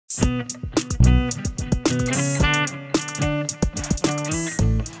Welcome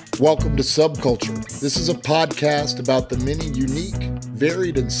to Subculture. This is a podcast about the many unique,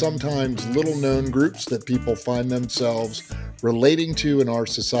 varied, and sometimes little-known groups that people find themselves relating to in our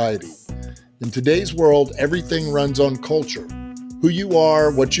society. In today's world, everything runs on culture. Who you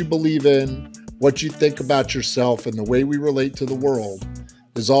are, what you believe in, what you think about yourself, and the way we relate to the world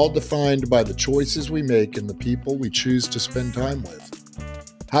is all defined by the choices we make and the people we choose to spend time with.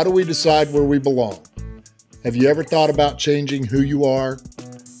 How do we decide where we belong? Have you ever thought about changing who you are?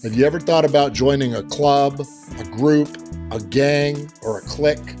 Have you ever thought about joining a club, a group, a gang, or a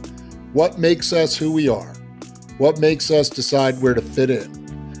clique? What makes us who we are? What makes us decide where to fit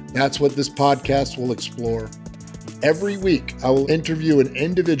in? That's what this podcast will explore. Every week, I will interview an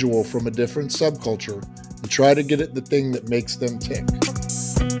individual from a different subculture and try to get at the thing that makes them tick.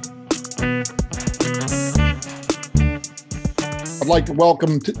 I'd like to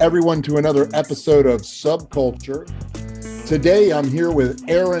welcome everyone to another episode of Subculture. Today, I'm here with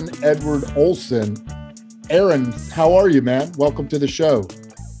Aaron Edward Olson. Aaron, how are you, man? Welcome to the show.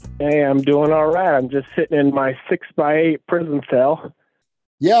 Hey, I'm doing all right. I'm just sitting in my 6x8 prison cell.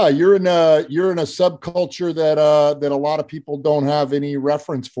 Yeah, you're in a subculture that a lot of people don't have any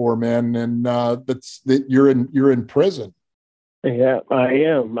reference for, man, and you're in prison. Yeah, I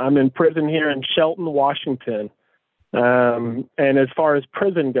am. I'm in prison here in Shelton, Washington. And as far as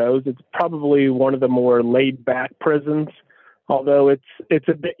prison goes, it's probably one of the more laid-back prisons. Although it's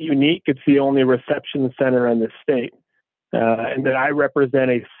a bit unique, it's the only reception center in the state. And that I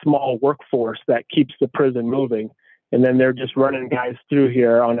represent a small workforce that keeps the prison moving. And then they're just running guys through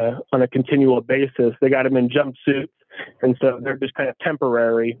here on a continual basis. They got them in jumpsuits, and so they're just kind of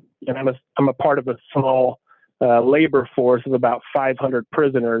temporary. And I'm a part of a small labor force of about 500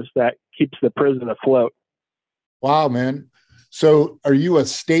 prisoners that keeps the prison afloat. Wow, man. So are you a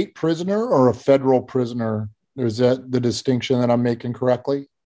state prisoner or a federal prisoner? Is that the distinction that I'm making correctly?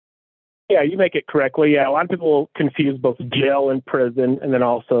 Yeah, you make it correctly. Yeah, a lot of people confuse both jail and prison, and then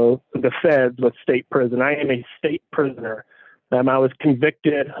also the feds with state prison. I am a state prisoner. I was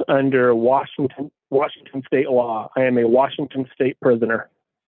convicted under Washington state law. I am a Washington state prisoner.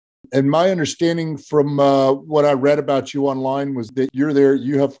 And my understanding from what I read about you online was that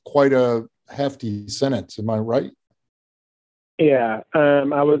you have quite a hefty sentence. Am I right? Yeah,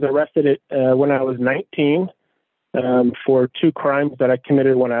 I was arrested when I was 19. For two crimes that I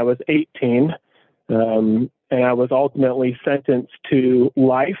committed when I was 18. And I was ultimately sentenced to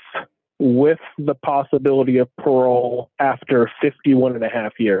life with the possibility of parole after 51 and a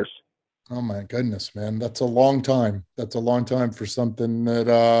half years. Oh my goodness, man. That's a long time. That's a long time for something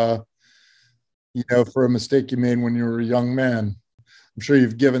that, for a mistake you made when you were a young man. I'm sure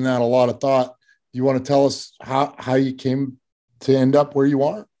you've given that a lot of thought. Do you want to tell us how you came to end up where you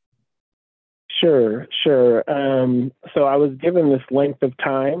are? Sure. So I was given this length of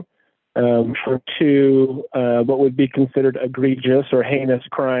time for two what would be considered egregious or heinous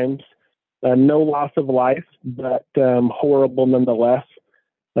crimes. No loss of life, but horrible nonetheless.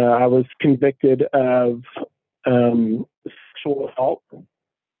 I was convicted of sexual assault,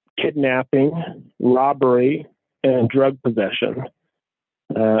 kidnapping, robbery, and drug possession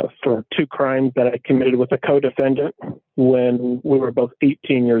for two crimes that I committed with a co-defendant when we were both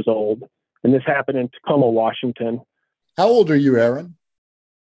 18 years old. And this happened in Tacoma, Washington. How old are you, Aaron?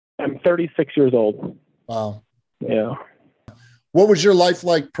 I'm 36 years old. Wow. Yeah. What was your life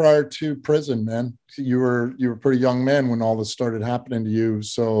like prior to prison, man? You were a pretty young man when all this started happening to you.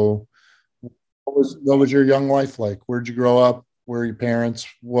 So what was your young life like? Where'd you grow up? Where are your parents?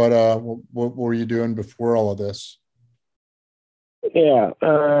 What were you doing before all of this? Yeah.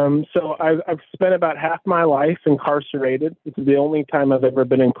 So I've spent about half my life incarcerated. This is the only time I've ever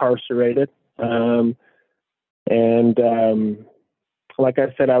been incarcerated. Like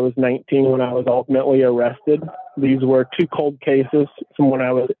I said, I was 19 when I was ultimately arrested. These were two cold cases from when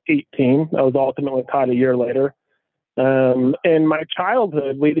I was 18. I was ultimately caught a year later. And my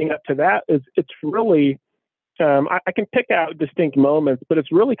childhood leading up to that it's really, I can pick out distinct moments, but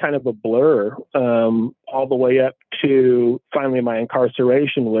it's really kind of a blur all the way up to finally my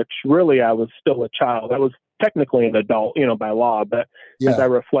incarceration, which really I was still a child. I was technically an adult, by law, but as I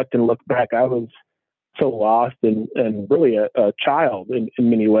reflect and look back, I was so lost and really a child in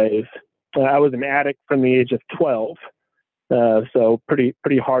many ways. I was an addict from the age of 12. So pretty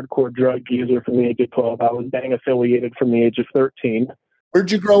hardcore drug user from the age of 12. I was gang affiliated from the age of 13.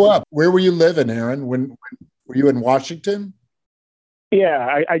 Where'd you grow up? Where were you living, Aaron? When were you in Washington?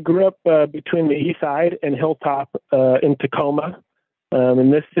 Yeah, I grew up between the East Side and Hilltop in Tacoma.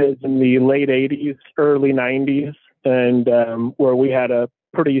 And this is in the late 80s, early 90s, and where we had a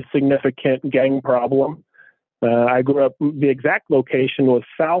pretty significant gang problem. I grew up, the exact location was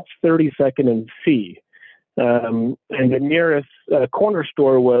South 32nd and C. And the nearest corner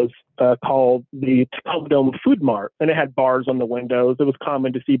store was called the Tacoma Food Mart, and it had bars on the windows. It was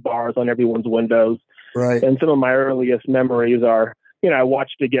common to see bars on everyone's windows. Right. And some of my earliest memories are, I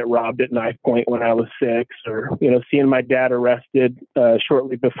watched it get robbed at knife point when I was 6, or, seeing my dad arrested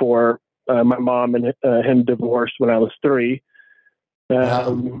shortly before my mom and him divorced when I was 3.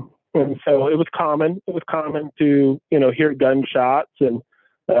 And so it was common. It was common to, hear gunshots. And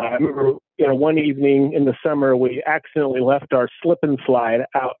I remember, one evening in the summer, we accidentally left our slip and slide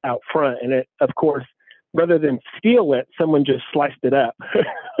out front. And it, of course, rather than steal it, someone just sliced it up.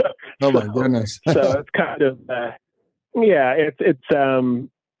 Oh my goodness. So it's kind of,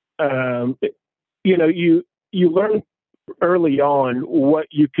 you learn early on what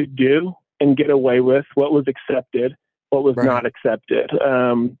you could do and get away with, what was accepted, what was not accepted.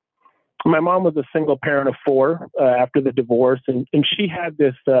 My mom was a single parent of 4 after the divorce, and she had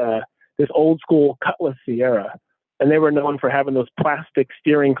this old school Cutlass Sierra, and they were known for having those plastic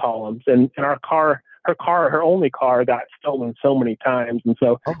steering columns. And her only car got stolen so many times, and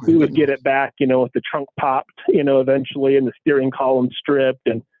so we would get it back, with the trunk popped, eventually, and the steering column stripped,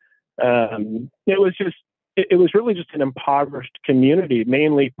 and it was really just an impoverished community,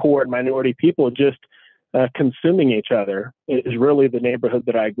 mainly poor and minority people, just consuming each other. Is really the neighborhood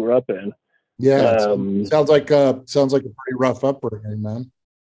that I grew up in. Yeah, sounds like a pretty rough upbringing, man.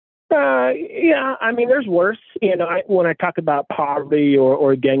 Yeah, I mean, there's worse. When I talk about poverty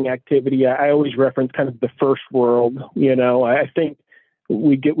or gang activity, I always reference kind of the first world. I think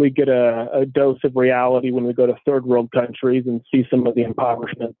we get a dose of reality when we go to third world countries and see some of the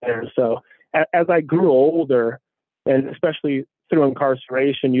impoverishment there. So as I grew older, and especially through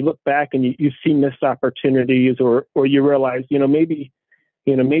incarceration, you look back and you see missed opportunities, or you realize, maybe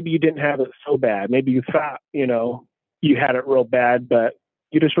you didn't have it so bad. Maybe you thought, you had it real bad, but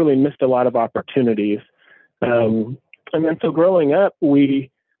you just really missed a lot of opportunities. And then so growing up, we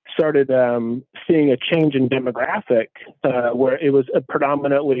started seeing a change in demographic where it was a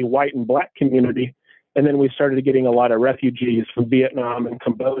predominantly white and black community. And then we started getting a lot of refugees from Vietnam and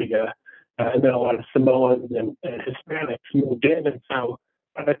Cambodia. And then a lot of Samoans and Hispanics moved in. And so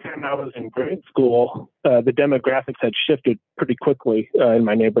by the time I was in grade school, the demographics had shifted pretty quickly in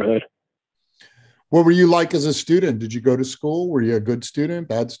my neighborhood. What were you like as a student? Did you go to school? Were you a good student,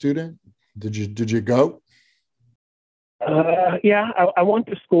 bad student? Did you go? Yeah, I went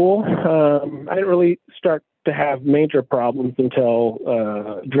to school. I didn't really start to have major problems until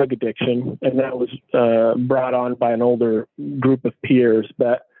drug addiction, and that was brought on by an older group of peers.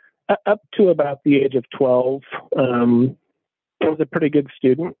 But up to about the age of 12, I was a pretty good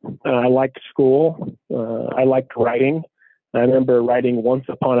student. I liked school. I liked writing. I remember writing Once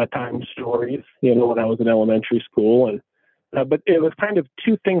Upon a Time stories, when I was in elementary school. And but it was kind of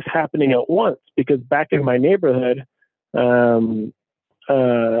two things happening at once, because back in my neighborhood,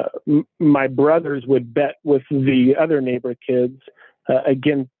 my brothers would bet with the other neighbor kids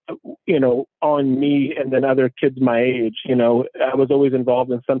against, on me and then other kids my age. I was always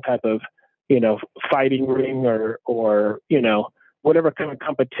involved in some type of, fighting ring or whatever kind of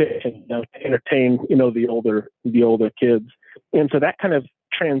competition to entertain, the older kids. And so that kind of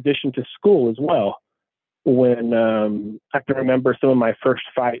transitioned to school as well. When I can remember some of my first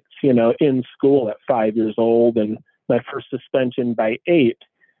fights, in school at 5 years old, and my first suspension by 8.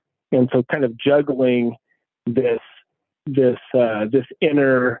 And so kind of juggling this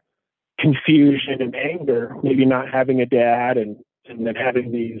inner confusion and anger, maybe not having a dad, and then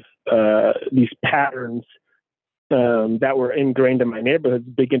having these patterns that were ingrained in my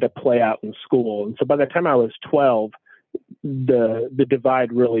neighborhood begin to play out in school. And so by the time I was 12, the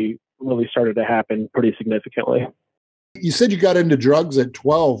divide really started to happen pretty significantly. You said you got into drugs at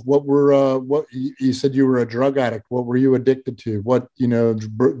 12. What you said you were a drug addict. What were you addicted to? What,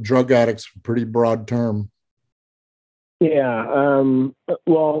 drug addicts, pretty broad term. Yeah.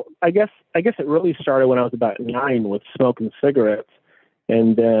 Well, I guess it really started when I was about 9 with smoking cigarettes.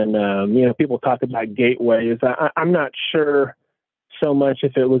 And then, people talk about gateways. I'm not sure so much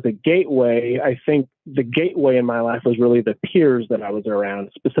if it was a gateway. I think the gateway in my life was really the peers that I was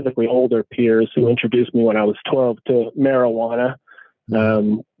around, specifically older peers who introduced me when I was 12 to marijuana.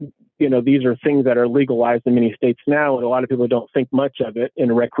 These are things that are legalized in many states now, and a lot of people don't think much of it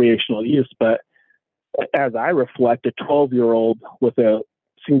in recreational use. But as I reflect, a 12-year-old with a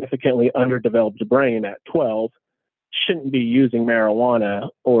significantly underdeveloped brain at 12 shouldn't be using marijuana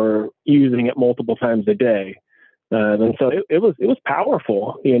or using it multiple times a day. And so it was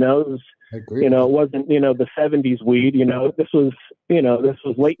powerful. It was I agree You with know, you. it wasn't, the 70s weed, this was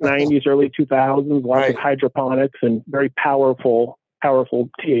late 90s, early 2000s, lots of Right. hydroponics and very powerful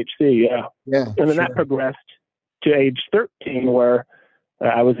THC. Yeah. Yeah, And then that sure. progressed to age 13 where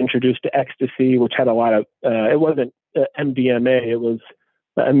I was introduced to ecstasy, which had a lot of, it wasn't MDMA, it was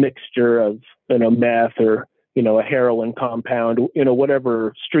a mixture of, meth or, a heroin compound,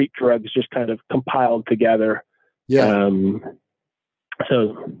 whatever street drugs just kind of compiled together. Yeah. Um,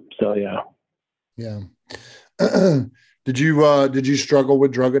 so yeah. Yeah. Did you struggle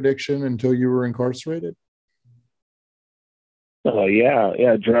with drug addiction until you were incarcerated? Oh yeah.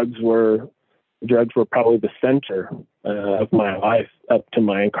 Yeah. Drugs were probably the center of my life up to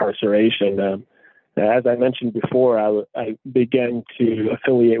my incarceration. As I mentioned before, I began to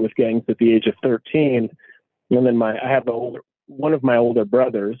affiliate with gangs at the age of 13. And then I have one of my older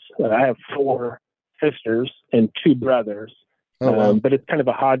brothers. I have four sisters and two brothers. Oh, wow. But it's kind of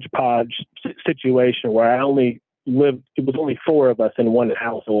a hodgepodge situation where it was only four of us in one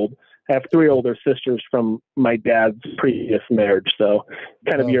household. I have three older sisters from my dad's previous marriage. So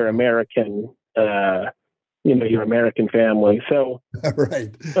kind of Oh, your American, your American family. So,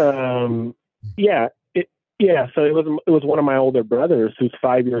 right. yeah, so it was one of my older brothers who's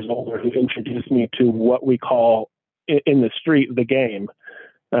 5 years older who introduced me to what we call in the street the game,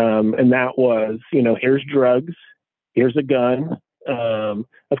 and that was here's drugs, here's a gun.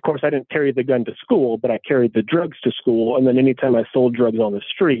 Of course, I didn't carry the gun to school, but I carried the drugs to school, and then anytime I sold drugs on the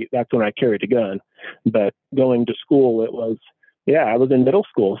street, that's when I carried a gun. But going to school, I was in middle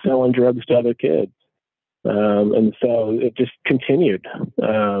school selling drugs to other kids, and so it just continued,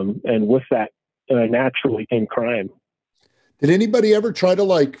 and with that naturally came crime. Did anybody ever try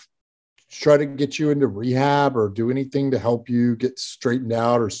to get you into rehab or do anything to help you get straightened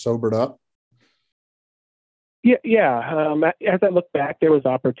out or sobered up? Yeah, yeah. As I look back, there was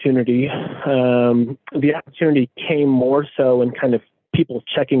opportunity. The opportunity came more so in kind of people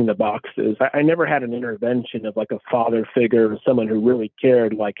checking the boxes. I never had an intervention of like a father figure or someone who really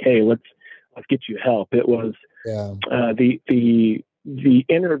cared. Like, hey, let's get you help. It was the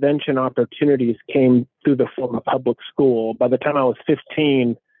intervention opportunities came through the form of public school. By the time I was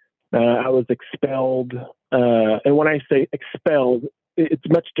 15, I was expelled. And when I say expelled, it's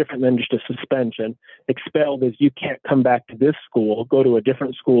much different than just a suspension. Expelled is you can't come back to this school, go to a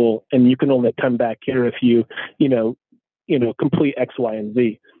different school, and you can only come back here if you complete X, Y, and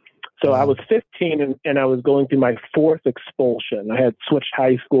Z. So I was 15 and I was going through my fourth expulsion. I had switched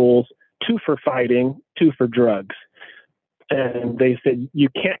high schools, 2 for fighting, 2 for drugs. And they said, you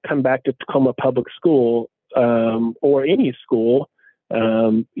can't come back to Tacoma Public School or any school.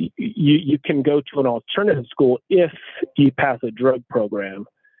 You can go to an alternative school if you pass a drug program.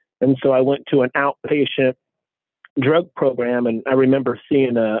 And so I went to an outpatient drug program, and I remember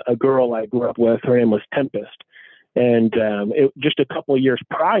seeing a girl I grew up with. Her name was Tempest. And just a couple of years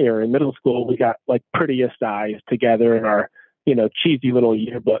prior in middle school, we got like Prettiest Eyes together in our, cheesy little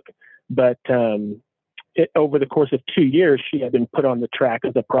yearbook. But over the course of 2 years, she had been put on the track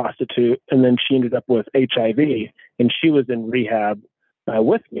as a prostitute, and then she ended up with HIV, and she was in rehab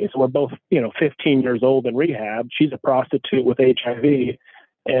with me. So we're both, 15 years old in rehab. She's a prostitute with HIV,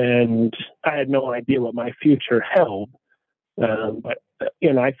 and I had no idea what my future held. But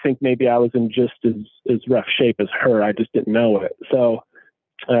I think maybe I was in just as rough shape as her. I just didn't know it. So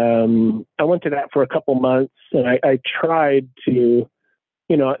I went to that for a couple months, and I tried to,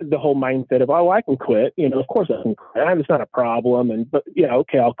 the whole mindset of, oh, I can quit. Of course I can quit. It's not a problem. But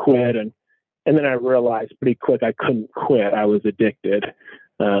okay, I'll quit. And then I realized pretty quick I couldn't quit. I was addicted.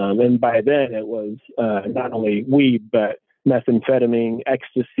 And by then it was not only weed, but methamphetamine,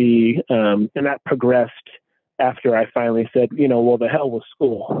 ecstasy. And that progressed after I finally said, well, the hell with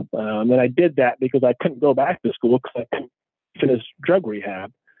school. And I did that because I couldn't go back to school because I couldn't finish drug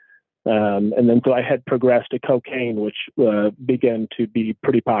rehab. And then so I had progressed to cocaine, which began to be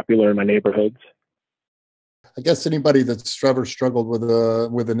pretty popular in my neighborhoods. I guess anybody that's ever struggled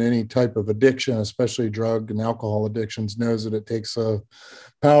with any type of addiction, especially drug and alcohol addictions, knows that it takes a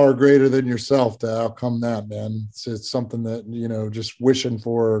power greater than yourself to outcome that, man. It's something that, just wishing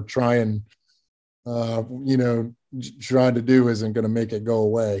for or trying to do isn't going to make it go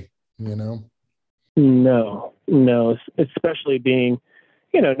away, No, especially being,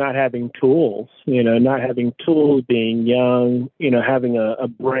 not having tools, being young, having a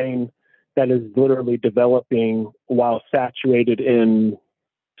brain that is literally developing while saturated in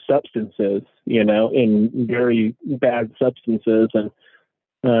substances, in very bad substances. And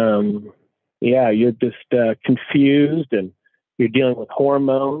you're just confused, and you're dealing with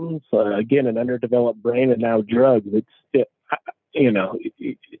hormones, again, an underdeveloped brain, and now drugs. you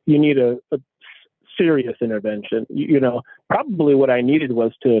need a serious intervention. Probably what I needed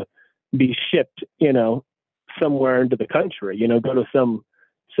was to be shipped, somewhere into the country, go to some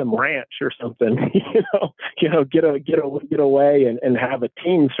ranch or something, get away and have a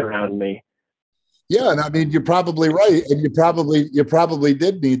team surround me. Yeah, and I mean, you're probably right, and you probably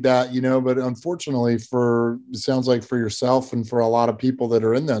did need that, but unfortunately, it sounds like for yourself and for a lot of people that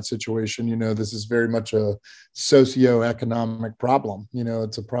are in that situation, this is very much a socioeconomic problem.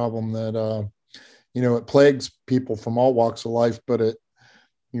 It's a problem that it plagues people from all walks of life, but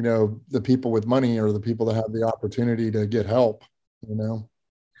the people with money are the people that have the opportunity to get help.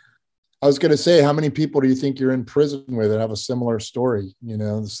 I was going to say, how many people do you think you're in prison with that have a similar story?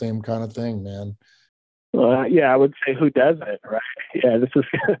 The same kind of thing, man. Yeah, I would say, who doesn't, right? Yeah, this is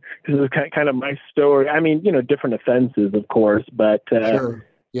kind of my story. I mean, different offenses, of course, but sure.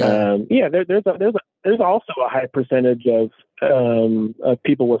 Yeah. There's also a high percentage of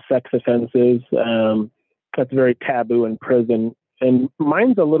people with sex offenses. That's very taboo in prison, and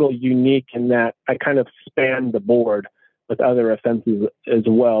mine's a little unique in that I kind of span the board with other offenses as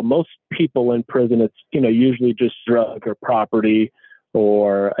well. Most people in prison, it's usually just drug or property.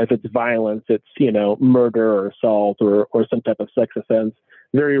 Or if it's violence, it's, murder or assault or some type of sex offense.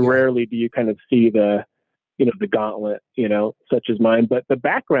 Very rarely do you kind of see the gauntlet, such as mine. But the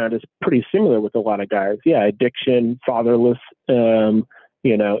background is pretty similar with a lot of guys. Yeah, addiction, fatherless,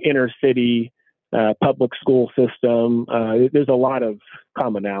 inner city, public school system. There's a lot of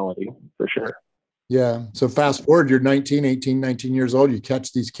commonality for sure. Yeah. So fast forward, you're 18, 19 years old. You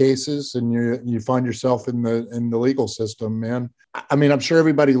catch these cases and you find yourself in the legal system, man. I mean, I'm sure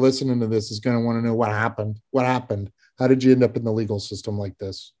everybody listening to this is going to want to know what happened. What happened? How did you end up in the legal system like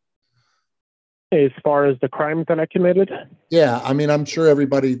this? As far as the crimes that I committed? Yeah. I mean, I'm sure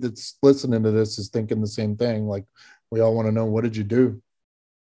everybody that's listening to this is thinking the same thing. Like, we all want to know, what did you do?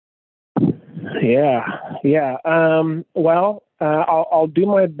 Yeah. Well, I'll do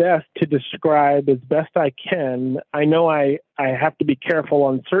my best to describe as best I can. I know I have to be careful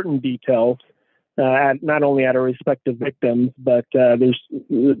on certain details, not only out of respect to victims, but there's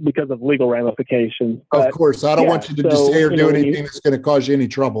because of legal ramifications. Of course, I don't want you to just say or do anything that's going to cause you any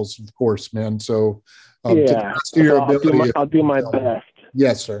troubles. Of course, man. So, to the best of your ability, I'll do my best.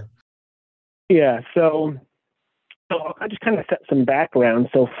 Yes, sir. Yeah. So I just kind of set some background.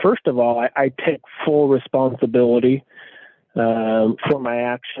 So first of all, I take full responsibility for my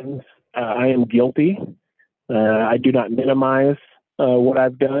actions. I am guilty. I do not minimize what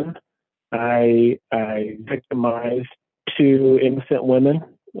I've done. I victimized 2 innocent women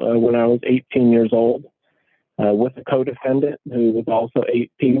when I was 18 years old with a co-defendant who was also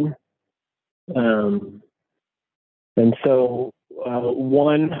 18. And so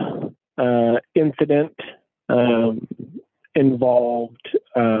one incident involved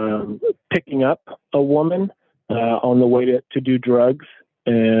picking up a woman on the way to do drugs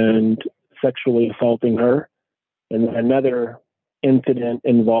and sexually assaulting her. And then another incident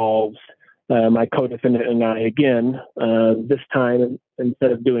involves my co-defendant and I again. This time,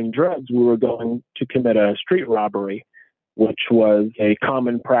 instead of doing drugs, we were going to commit a street robbery, which was a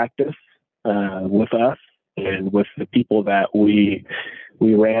common practice with us and with the people that we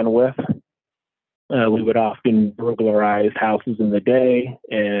ran with. We would often burglarize houses in the day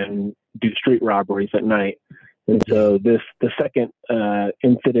and do street robberies at night. And so the second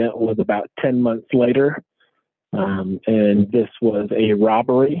incident was about 10 months later. And this was a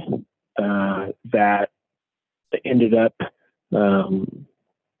robbery that ended up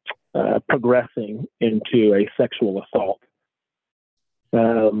progressing into a sexual assault.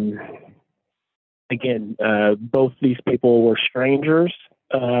 Again, both these people were strangers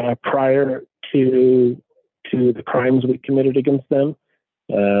prior to the crimes we committed against them.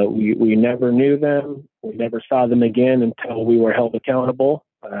 We never knew them. We never saw them again until we were held accountable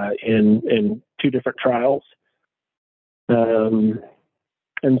in 2 different trials.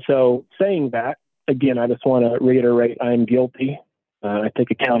 And so saying that, again, I just want to reiterate, I am guilty. I take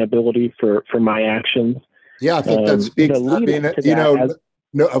accountability for my actions. Yeah, I think that speaks. I mean,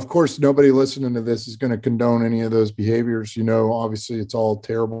 no, of course, nobody listening to this is going to condone any of those behaviors. Obviously, it's all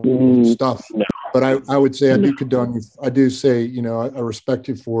terrible stuff. No. But I would say I do condone you. I do say, I respect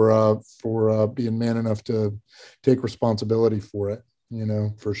you for being man enough to take responsibility for it.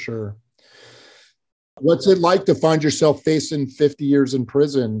 For sure. What's it like to find yourself facing 50 years in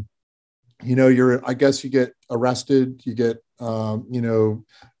prison? I guess you get arrested, you get,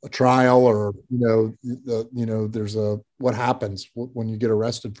 a trial, or, there's what happens when you get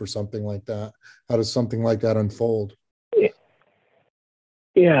arrested for something like that? How does something like that unfold?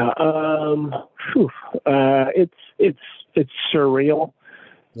 Yeah. It's surreal.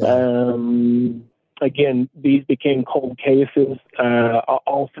 Yeah. Again, these became cold cases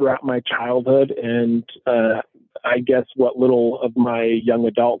all throughout my childhood, and I guess what little of my young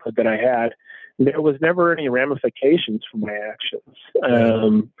adulthood that I had, there was never any ramifications for my actions.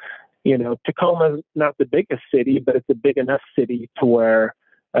 Right. Tacoma's not the biggest city, but it's a big enough city to where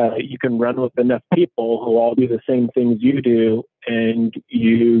you can run with enough people who all do the same things you do, and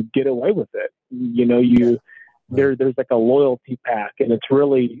you get away with it. Yeah. Right. There's like a loyalty pack, and it's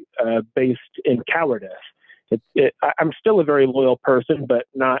really based in cowardice. I'm still a very loyal person, but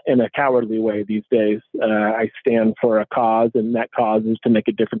not in a cowardly way these days. I stand for a cause, and that cause is to make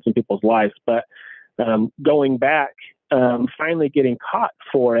a difference in people's lives. But going back, finally getting caught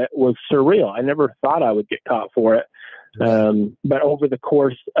for it was surreal. I never thought I would get caught for it. Right. But over the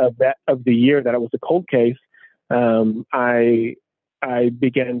course of the year that it was a cold case, I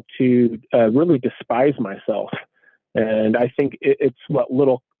began to really despise myself, and I think it's what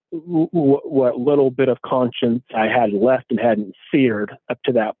little bit of conscience I had left and hadn't seared up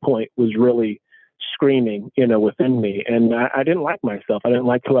to that point was really screaming, within me, and I didn't like myself. I didn't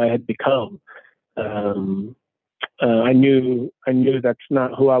like who I had become. I knew that's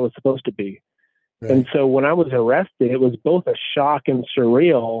not who I was supposed to be. And Right. so when I was arrested, it was both a shock and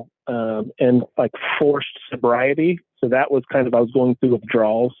surreal, and like forced sobriety. So that was kind of, I was going through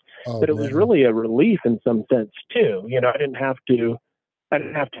withdrawals, Oh but it was man. really a relief in some sense too. I didn't have to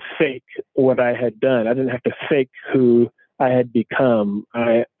fake what I had done. I didn't have to fake who I had become.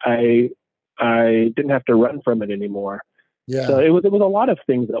 I didn't have to run from it anymore. So Yeah. it was a lot of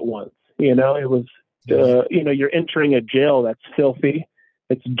things at once. It was, Right. you're entering a jail that's filthy,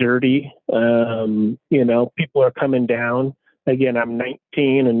 it's dirty. People are coming down. Again, I'm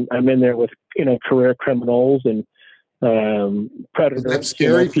 19 and I'm in there with, career criminals and Was that predators,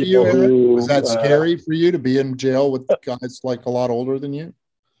 scary for you, people Aaron? Was who, that scary for you to be in jail with guys like a lot older than you?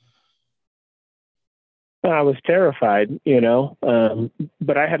 I was terrified,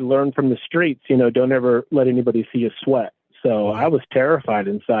 but I had learned from the streets, don't ever let anybody see you sweat. So I Right. was terrified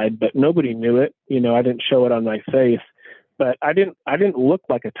inside, but nobody knew it. I didn't show it on my face, but I didn't look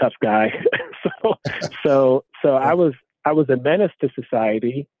like a tough guy. so, so I was a menace to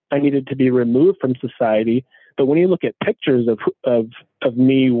society. I needed to be removed from society. But when you look at pictures of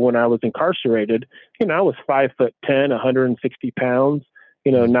me when I was incarcerated, I was 5'10", 160 pounds,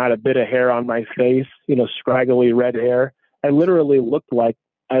 Mm. not a bit of hair on my face, scraggly red hair. I literally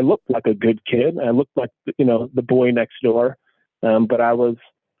I looked like a good kid. I looked like, the boy next door. But I was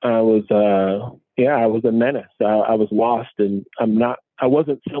a menace. I was lost, and I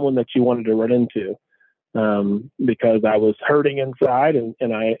wasn't someone that you wanted to run into, because I was hurting inside,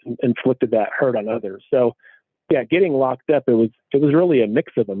 and I inflicted that hurt on others. So yeah, getting locked up, it was really a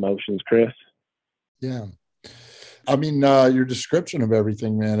mix of emotions, Chris. Yeah. I mean, your description of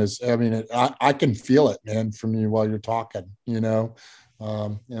everything, man, I can feel it, man, from you while you're talking,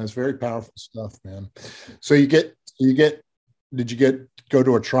 it's very powerful stuff, man. So did you go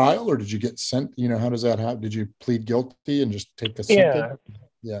to a trial or did you get sent? How does that happen? Did you plead guilty and just take a sentence?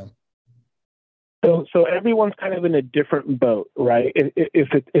 Yeah. Yeah. So everyone's kind of in a different boat, right? If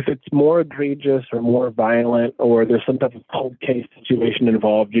it's more egregious or more violent, or there's some type of cold case situation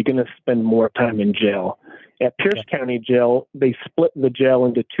involved, you're going to spend more time in jail. At Pierce County Jail, they split the jail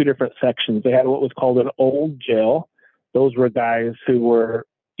into two different sections. They had what was called an old jail. Those were guys who were,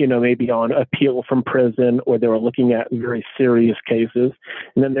 maybe on appeal from prison, or they were looking at very serious cases.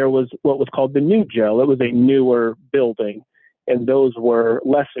 And then there was what was called the new jail. It was a newer building, and those were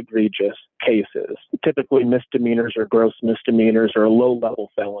less egregious cases, typically misdemeanors or gross misdemeanors or low-level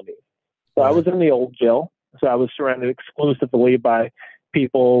felonies. So I Right. was in the old jail. So I was surrounded exclusively by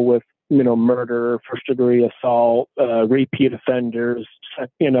people with, murder, first-degree assault, repeat offenders,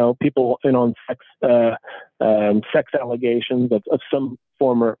 people in on sex allegations of some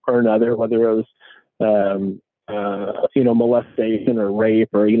form or another, whether it was, molestation or rape,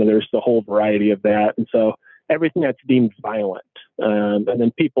 or, there's the whole variety of that. And so everything that's deemed violent. And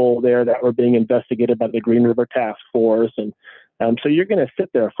then people there that were being investigated by the Green River Task Force. And so you're going to sit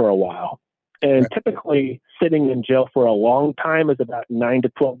there for a while. And Right. typically sitting in jail for a long time is about 9 to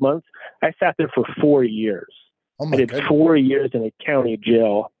 12 months. I sat there for 4 years. Oh I my did goodness. 4 years in a county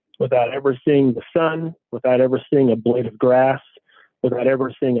jail without ever seeing the sun, without ever seeing a blade of grass, without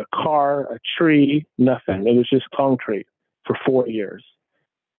ever seeing a car, a tree, nothing. It was just concrete for 4 years.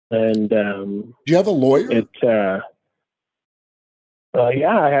 And Do you have a lawyer?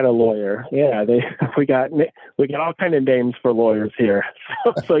 yeah, I had a lawyer. Yeah, we got all kind of names for lawyers here.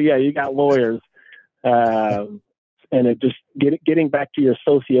 So yeah, you got lawyers. And it just getting back to your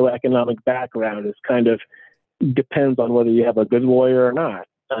socioeconomic background is kind of depends on whether you have a good lawyer or not.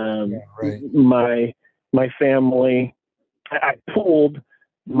 My family, I pooled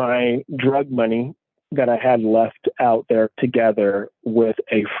my drug money that I had left out there together with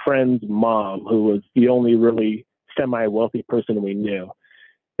a friend's mom, who was the only really semi-wealthy person we knew.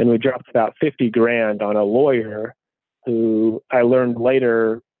 And we dropped about 50 grand on a lawyer who I learned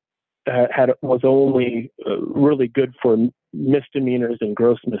later was only really good for misdemeanors and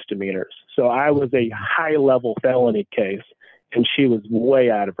gross misdemeanors. So I was a high-level felony case, and she was way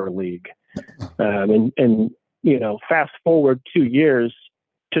out of her league. And you know, fast forward 2 years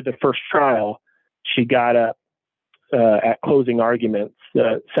to the first trial, she got up at closing arguments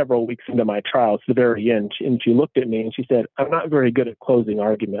several weeks into my trial. It's the very end, and she looked at me and she said, "I'm not very good at closing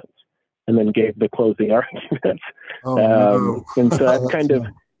arguments," and then gave the closing arguments. No. And so that's kind of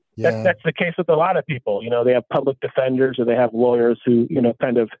that's the case with a lot of people. You know, they have public defenders or they have lawyers who, you know,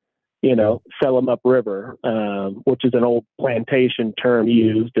 kind of, you know, sell them upriver, which is an old plantation term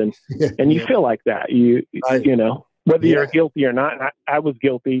used, and you feel like that. You know, whether you're guilty or not. And I was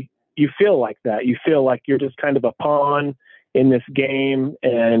guilty. You feel like that. You feel like you're just kind of a pawn in this game,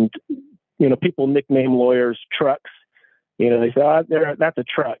 and you know, people nickname lawyers trucks. You know, they say, "Oh, that's a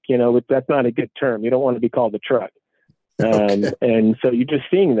truck." You know, but that's not a good term. You don't want to be called a truck. And so you're just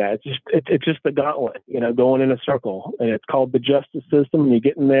seeing that. It's just the gauntlet, you know, going in a circle, and it's called the justice system. And you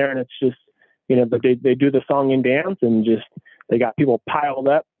get in there, and it's just, you know, they do the song and dance, and just they got people piled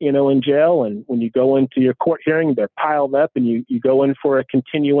up, you know, in jail. And when you go into your court hearing, they're piled up, and you go in for a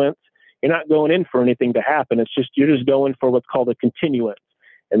continuance. You're not going in for anything to happen. It's just you're just going for what's called a continuance,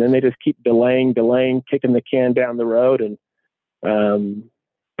 and then they just keep delaying, kicking the can down the road. And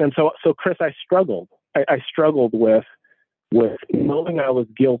so Chris, I struggled. I struggled with knowing I was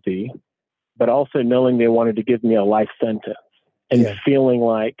guilty, but also knowing they wanted to give me a life sentence, and feeling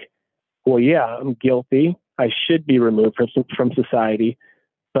like, well, yeah, I'm guilty. I should be removed from society.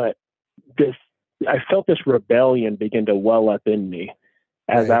 But I felt this rebellion begin to well up in me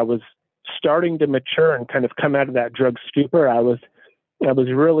as I was starting to mature and kind of come out of that drug stupor. I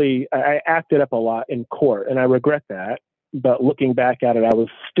acted up a lot in court, and I regret that. But looking back at it, I was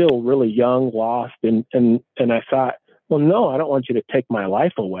still really young, lost. And I thought, well, no, I don't want you to take my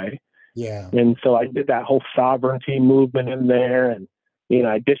life away. Yeah. And so I did that whole sovereignty movement in there, and, you know,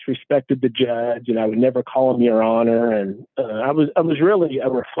 I disrespected the judge, and I would never call him Your Honor. And I was really a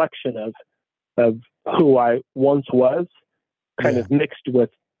reflection of who I once was, kind of mixed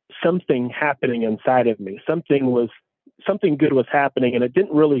with something happening inside of me. Something good was happening, and it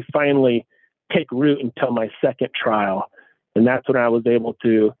didn't really finally take root until my second trial. And that's when I was able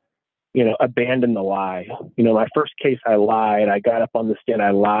to, you know, abandon the lie. You know, my first case, I lied. I got up on the stand,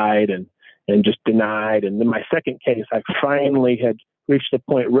 I lied and just denied. And then my second case, I finally had reached the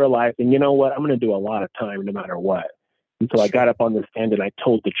point realizing, you know what, I'm going to do a lot of time no matter what. And so I got up on the stand and I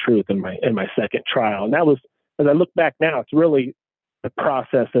told the truth in my second trial. And that was, as I look back now, it's really the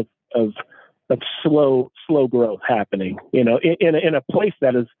process of slow growth happening, you know, in a place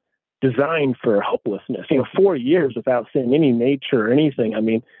that is designed for hopelessness. You know, 4 years without seeing any nature or anything. I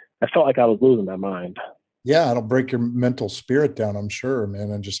mean, I felt like I was losing my mind. Yeah, it'll break your mental spirit down, I'm sure, man,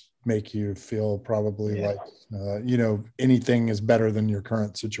 and just make you feel probably like, you know, anything is better than your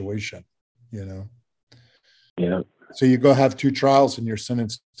current situation, you know? Yeah. So you go have 2 trials and you're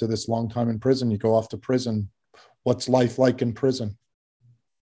sentenced to this long time in prison. You go off to prison. What's life like in prison?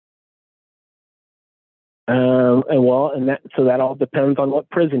 That all depends on what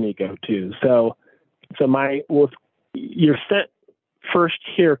prison you go to. So you're sent first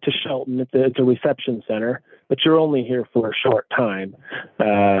here to Shelton. It's a reception center, but you're only here for a short time,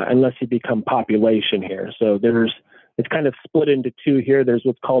 unless you become population here. So it's kind of split into 2 here. There's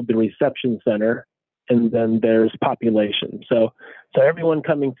what's called the reception center, and then there's population. So everyone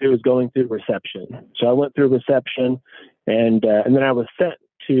coming through is going through reception. So I went through reception, and then I was sent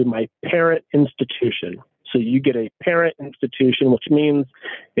to my parent institution. So you get a parent institution, which means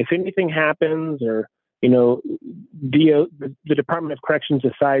if anything happens, or, you know, the Department of Corrections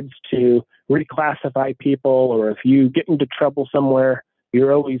decides to reclassify people, or if you get into trouble somewhere,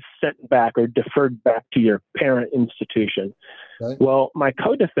 you're always sent back or deferred back to your parent institution. Right. Well, my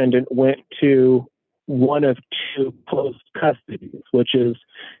co-defendant went to one of 2 closed custodies, which is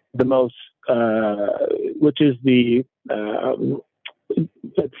the most,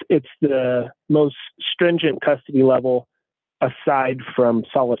 it's the most stringent custody level aside from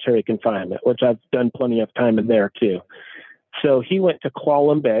solitary confinement, which I've done plenty of time in there too. So he went to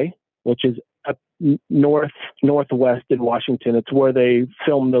Qualam Bay, which is up northwest in Washington. It's where they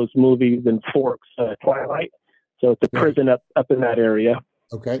filmed those movies in Forks, Twilight. So it's a prison up in that area.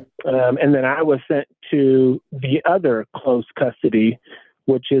 Okay. And then I was sent to the other close custody,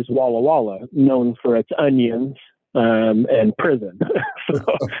 which is Walla Walla, known for its onions and prison. So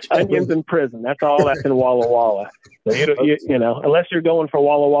onions and prison. That's all that's in Walla Walla. So you know, unless you're going for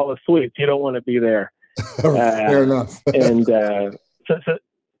Walla Walla sweets, you don't want to be there. Fair enough. And so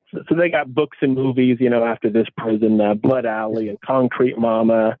they got books and movies, you know, after this prison, Blood Alley and Concrete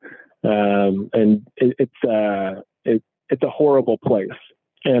Mama, and it's a horrible place.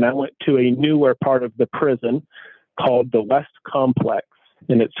 And I went to a newer part of the prison called the West Complex,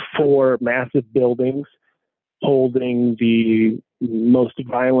 and it's 4 massive buildings holding the most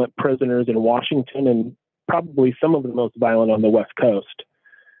violent prisoners in Washington and probably some of the most violent on the West Coast.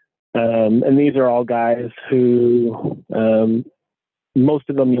 And these are all guys who, most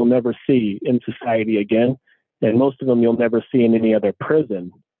of them you'll never see in society again, and most of them you'll never see in any other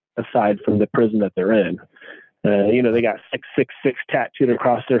prison aside from the prison that they're in. You know, they got 666 tattooed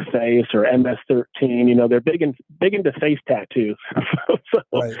across their face, or MS-13. You know, they're big into face tattoos.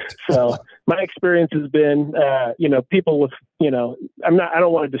 So my experience has been, you know, people with, you know, I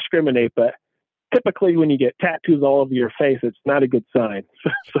don't want to discriminate, but typically when you get tattoos all over your face, it's not a good sign.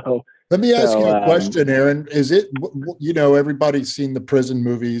 So let me ask you a question, Aaron. Is it, you know, everybody's seen the prison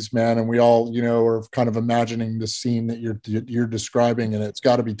movies, man, and we all, you know, are kind of imagining the scene that you're describing, and it's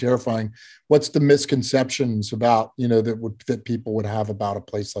got to be terrifying. What's the misconceptions about, you know, that people would have about a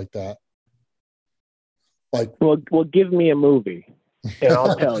place like that? Like, well, give me a movie, and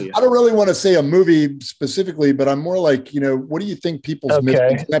I'll tell you. I don't really want to say a movie specifically, but I'm more like, you know, what do you think people's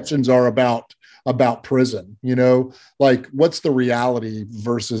misconceptions are about prison? You know, like, what's the reality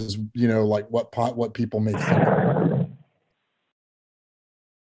versus, you know, like what people may think?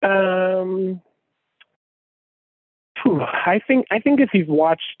 I think if you've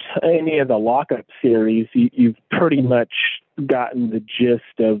watched any of the Lockup series, you've pretty much gotten the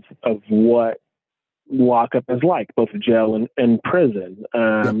gist of what lockup is like, both jail and prison,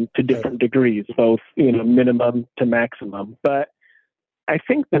 to different degrees, both, you know, minimum to maximum. But I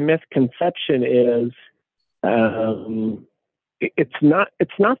think the misconception is it's not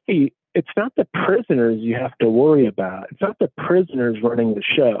the prisoners you have to worry about. It's not the prisoners running the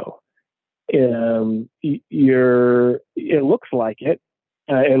show. It looks like it.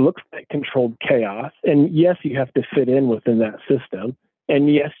 It looks like controlled chaos. And yes, you have to fit in within that system.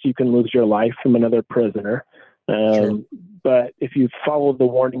 And yes, you can lose your life from another prisoner. But if you follow the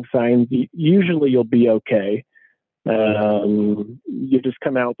warning signs, usually you'll be okay. You just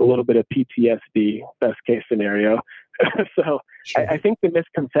come out with a little bit of PTSD, best case scenario. So I think the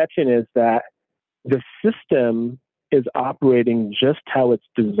misconception is that the system is operating just how it's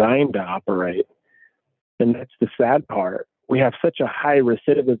designed to operate. And that's the sad part. We have such a high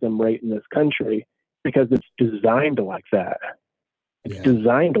recidivism rate in this country because it's designed like that. It's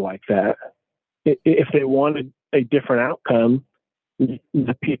designed like that. If they wanted a different outcome,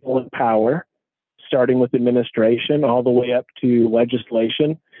 the people in power, starting with administration all the way up to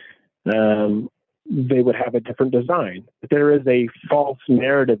legislation, they would have a different design. But there is a false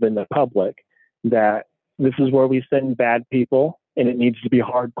narrative in the public that this is where we send bad people and it needs to be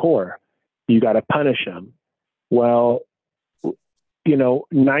hardcore. You got to punish them. Well, you know,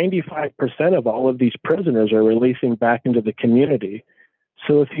 95% of all of these prisoners are releasing back into the community.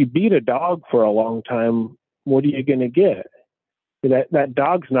 So if you beat a dog for a long time, what are you going to get? That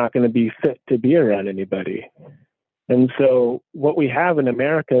dog's not going to be fit to be around anybody. And so what we have in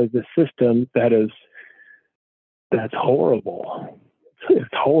America is a system that's horrible. It's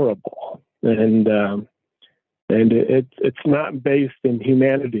horrible. And it's not based in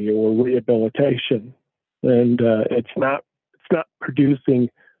humanity or rehabilitation. And it's not producing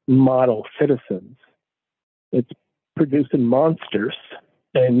model citizens. It's producing monsters.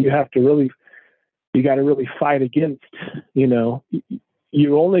 And you got to really fight against, you know,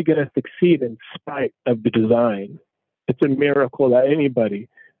 you're only going to succeed in spite of the design. It's a miracle that anybody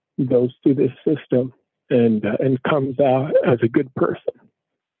goes through this system and comes out as a good person.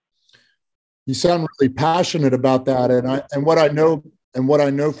 You sound really passionate about that. And what I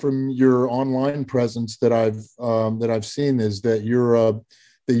know from your online presence that I've seen is that you're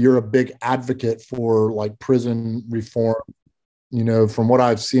a big advocate for like prison reform. You know, from what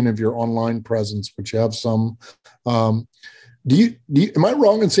I've seen of your online presence, which you have some, am I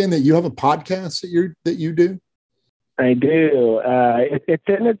wrong in saying that you have a podcast that you do? I do. It's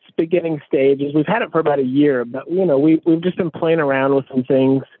in its beginning stages. We've had it for about a year, but you know, we've just been playing around with some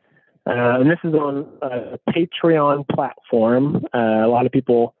things. And this is on a Patreon platform. A lot of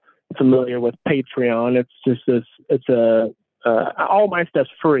people familiar with Patreon. It's just all my stuff's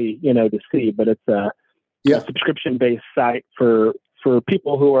free, you know, to see, but it's Yeah. subscription-based site for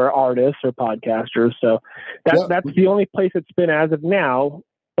people who are artists or podcasters. So that's the only place it's been as of now,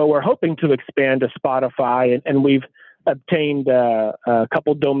 but we're hoping to expand to Spotify, and we've obtained a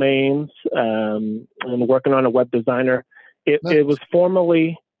couple domains, and working on a web designer. It was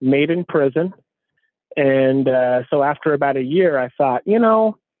formerly Made in Prison. And so after about a year, I thought,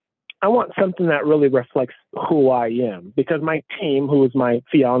 I want something that really reflects who I am, because my team, who is my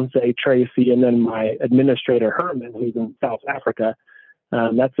fiance, Tracy, and then my administrator, Herman, who's in South Africa,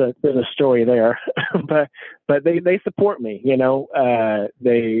 there's a story there, but they support me, they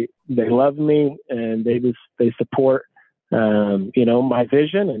love me, and they support, my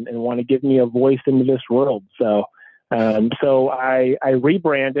vision and want to give me a voice into this world. So I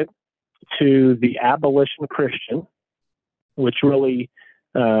rebranded to the Abolition Christian, which really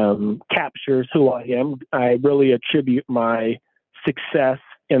captures who I am. I really attribute my success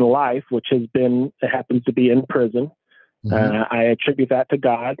in life, which happens to be in prison. Mm-hmm. I attribute that to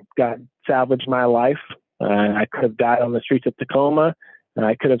God. God salvaged my life. I could have died on the streets of Tacoma.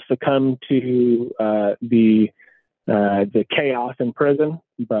 I could have succumbed to the chaos in prison,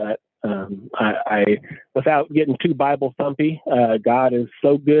 but I without getting too Bible thumpy, God is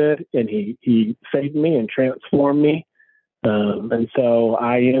so good, and He saved me and transformed me. And so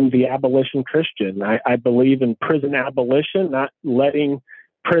I am the Abolition Christian. I believe in prison abolition, not letting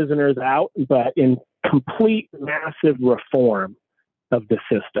prisoners out, but in complete massive reform of the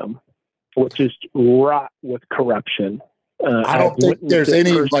system, which is wrought with corruption. I don't think there's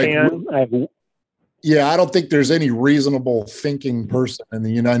any I don't think there's any reasonable thinking person in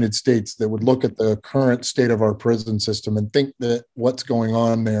the United States that would look at the current state of our prison system and think that what's going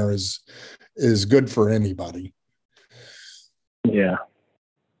on there is good for anybody. Yeah.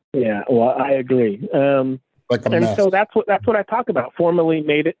 Well, I agree. So that's what I talk about. Formerly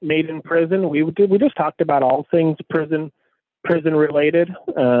made in prison. We just talked about all things prison related.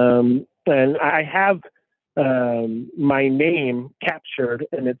 And I have my name captured,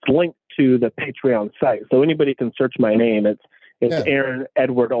 and it's linked to the Patreon site, so anybody can search my name. It's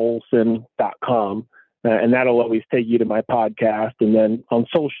AaronEdwardOlson.com, and that'll always take you to my podcast. And then on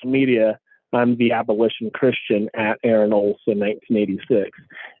social media, I'm the Abolition Christian at Aaron Olson 1986,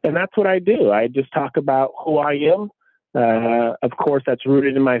 and that's what I do. I just talk about who I am. Of course, that's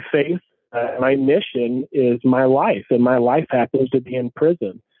rooted in my faith. My mission is my life, and my life happens to be in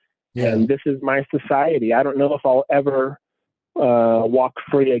prison. Yeah. And this is my society. I don't know if I'll ever walk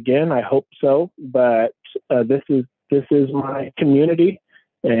free again. I hope so, but this is my community,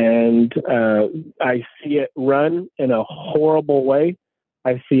 and I see it run in a horrible way.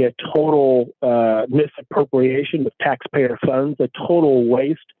 I see a total misappropriation of taxpayer funds, a total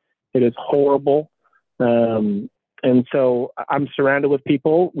waste. It is horrible. And so I'm surrounded with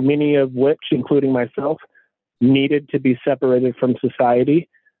people, many of which, including myself, needed to be separated from society.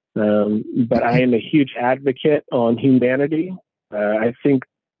 But I am a huge advocate on humanity. I think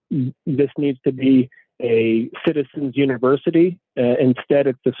this needs to be a citizens' university. Instead,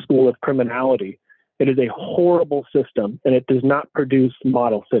 it's a school of criminality. It is a horrible system, and it does not produce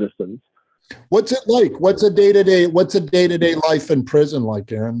model citizens. What's it like? What's a day-to-day life in prison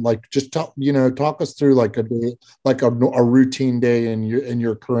like, Aaron? Like, just talk us through like a day, like a routine day in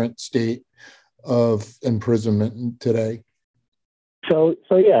your current state of imprisonment today. So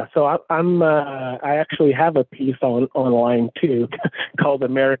I actually have a piece online too called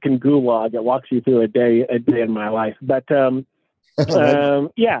American Gulag. It walks you through a day in my life. But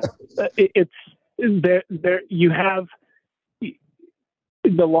it's there. You have,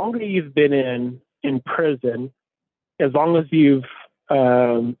 the longer you've been in prison, as long as you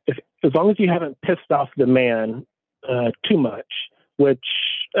haven't pissed off the man too much, which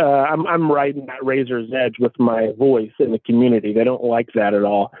I'm riding that razor's edge with my voice in the community. They don't like that at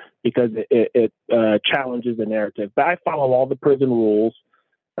all because it challenges the narrative. But I follow all the prison rules.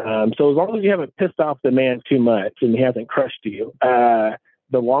 So as long as you haven't pissed off the man too much and he hasn't crushed you,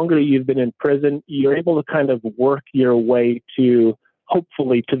 the longer you've been in prison, you're able to kind of work your way to,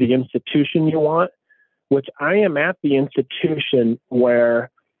 hopefully, to the institution you want, which I am at the institution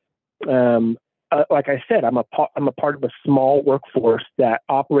where, like I said, I'm a part of a small workforce that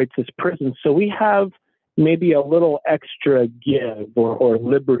operates as prison. So we have maybe a little extra give or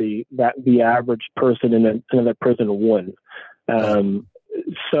liberty that the average person in another prison wouldn't.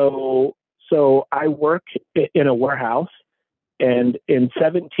 So I work in a warehouse, and in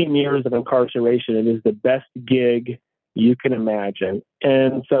 17 years of incarceration, it is the best gig you can imagine.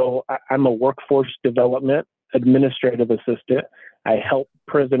 And so I'm a workforce development administrative assistant. I help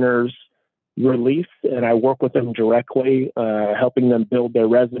prisoners release, and I work with them directly, helping them build their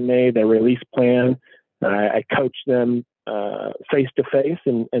resume, their release plan, I coach them face to face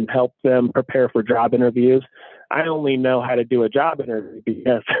and help them prepare for job interviews. I only know how to do a job interview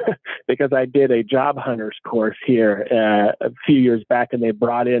because I did a job hunters course here a few years back, and they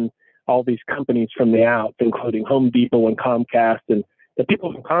brought in all these companies from the outs, including Home Depot and Comcast. And the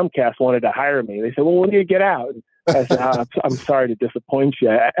people from Comcast wanted to hire me. They said, "Well, when do you get out?" And I said, I'm sorry to disappoint you.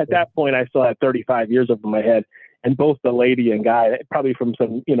 At that point, I still had 35 years over my head. And both the lady and guy, probably from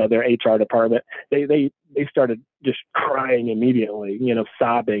some, their HR department, they started just crying immediately,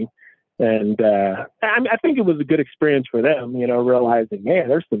 sobbing. And I think it was a good experience for them, realizing, man,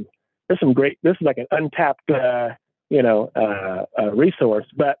 there's some great, this is like an untapped, resource.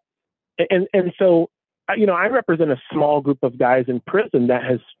 But, and so, I represent a small group of guys in prison that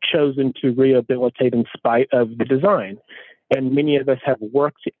has chosen to rehabilitate in spite of the design. And many of us have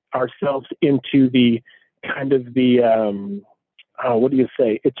worked ourselves into the kind of what do you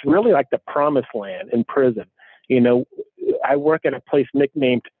say? It's really like the promised land in prison. I work at a place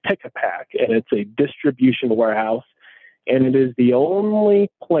nicknamed Pick-a-Pack, and it's a distribution warehouse. And it is the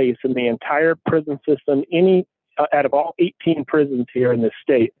only place in the entire prison system, out of all 18 prisons here in the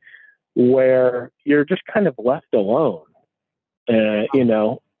state, where you're just kind of left alone.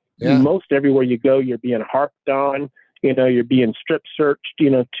 Most everywhere you go, you're being harped on, you're being strip searched,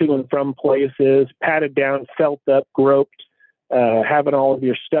 to and from places, patted down, felt up, groped, having all of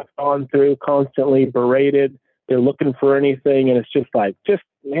your stuff gone through, constantly berated. They're looking for anything. And it's just like,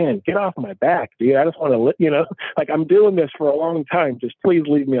 man, get off my back, dude. I just want to, like I'm doing this for a long time. Just please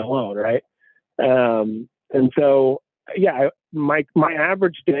leave me alone. Right. And so, yeah, my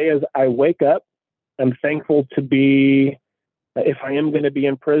average day is I wake up. I'm thankful to be, if I am going to be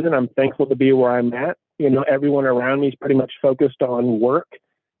in prison, I'm thankful to be where I'm at. Everyone around me is pretty much focused on work.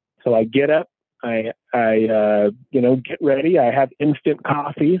 So I get up, I get ready. I have instant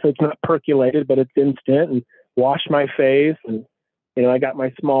coffee. So it's not percolated, but it's instant, and wash my face. And, I got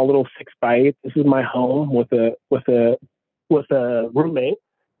my small little 6x8. This is my home with a roommate.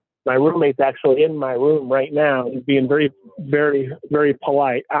 My roommate's actually in my room right now. He's being very, very, very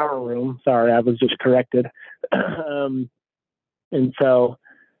polite. Our room. Sorry, I was just corrected. And so,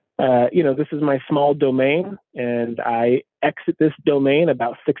 this is my small domain, and I exit this domain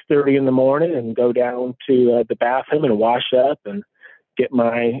about 6:30 in the morning and go down to the bathroom and wash up and get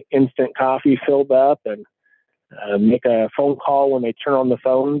my instant coffee filled up and make a phone call when they turn on the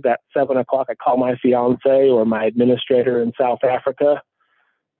phones at 7:00. I call my fiance or my administrator in South Africa.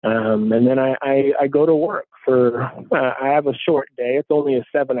 And then I go to work I have a short day. It's only a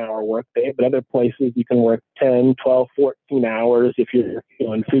 7-hour work day, but other places you can work 10, 12, 14 hours if you're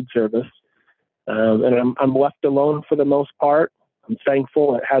in food service. And I'm left alone for the most part. I'm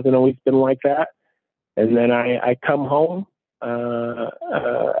thankful. It hasn't always been like that. And then I come home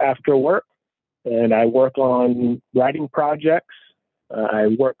after work, and I work on writing projects. I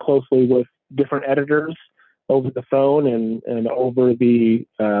work closely with different editors over the phone and over the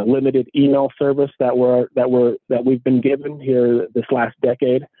limited email service that we've been given here this last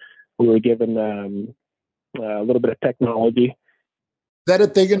decade. We were given a little bit of technology. Is that a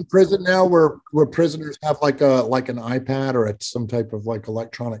thing in prison now, where prisoners have like an iPad or some type of like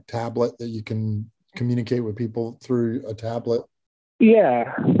electronic tablet that you can communicate with people through a tablet?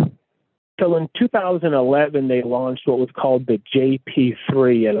 Yeah. So in 2011, they launched what was called the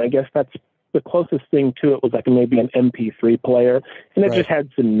JP3, and I guess that's the closest thing to it was like maybe an MP3 player, and it just had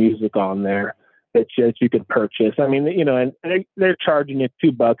some music on there that you could purchase. I mean, and they're charging you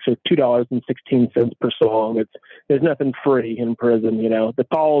 $2 or $2.16 per song. There's nothing free in prison. The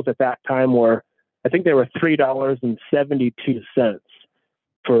calls at that time were, I think they were $3.72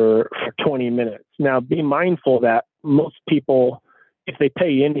 for 20 minutes. Now, be mindful that most people, if they pay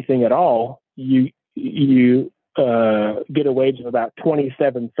you anything at all, you get a wage of about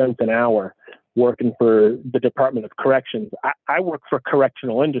 27 cents an hour working for the Department of Corrections. I work for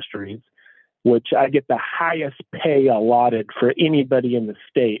Correctional Industries, which I get the highest pay allotted for anybody in the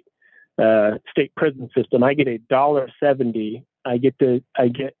state prison system. I get $1.70. I get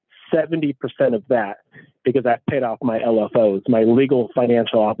 70% of that because I've paid off my LFOs, my legal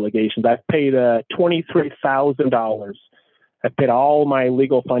financial obligations. I've paid $23,000. I've paid all my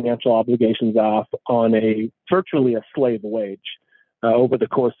legal financial obligations off on virtually a slave wage over the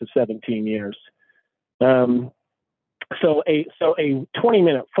course of 17 years. So a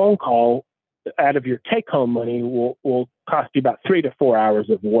 20-minute phone call out of your take-home money will cost you about 3 to 4 hours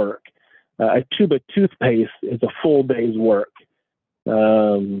of work. A tube of toothpaste is a full day's work.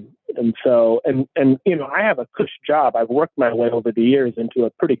 And I have a cush job. I've worked my way over the years into a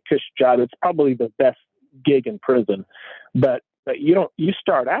pretty cush job. It's probably the best gig in prison, but but you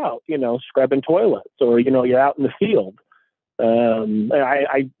start out, scrubbing toilets, or, you're out in the field.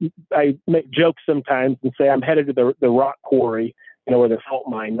 I make jokes sometimes and say I'm headed to the rock quarry, or the salt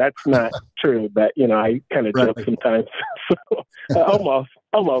mine. That's not true, but, I kind of joke sometimes. So,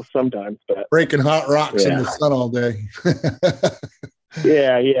 almost sometimes, but breaking hot rocks in the sun all day.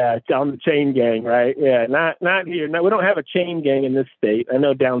 Yeah. It's on the chain gang, right? Yeah. Not here. No, we don't have a chain gang in this state. I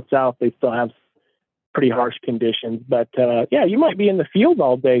know down south they still have pretty harsh conditions, but you might be in the field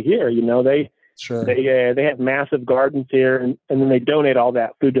all day here. They have massive gardens here, and then they donate all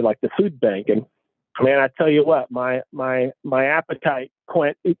that food to like the food bank. And man, I tell you what, my appetite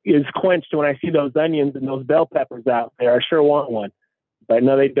is quenched when I see those onions and those bell peppers out there. I sure want one, but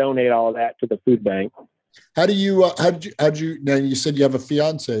no, they donate all of that to the food bank. Now you said you have a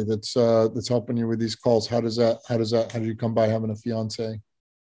fiance that's helping you with these calls. How did you come by having a fiance?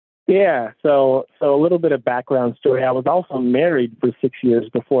 Yeah. So a little bit of background story. I was also married for 6 years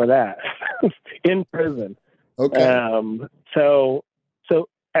before that in prison. Okay. So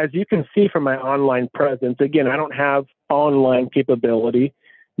as you can see from my online presence, again, I don't have online capability.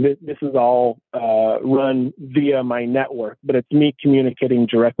 This is all run via my network, but it's me communicating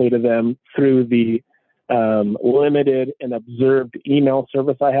directly to them through the limited and observed email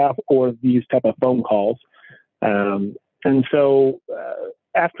service I have, or these type of phone calls. And so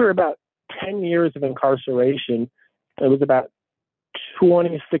after about 10 years of incarceration, it was about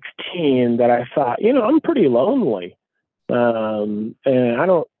 2016 that I thought, I'm pretty lonely. And I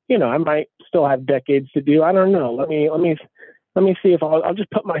don't, I might still have decades to do. I don't know. Let me see if I'll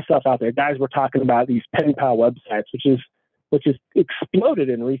just put myself out there. Guys, we're talking about these pen pal websites, which is exploded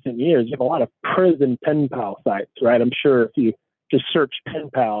in recent years. You have a lot of prison pen pal sites, right? I'm sure if you just search pen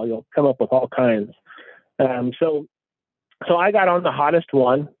pal, you'll come up with all kinds. So I got on the hottest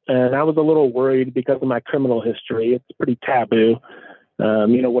one, and I was a little worried because of my criminal history. It's pretty taboo.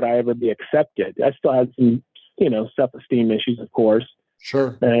 Would I ever be accepted? I still had some, self-esteem issues, of course.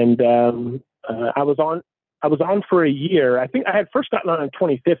 Sure. And I was on for a year. I think I had first gotten on in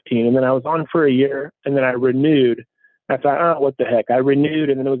 2015, and then I was on for a year, and then I renewed. I thought, what the heck? I renewed,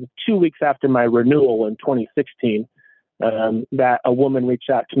 and then it was 2 weeks after my renewal in 2016 that a woman reached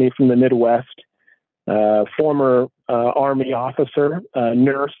out to me from the Midwest, former Army officer,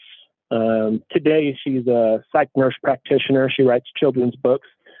 nurse. Today, she's a psych nurse practitioner. She writes children's books.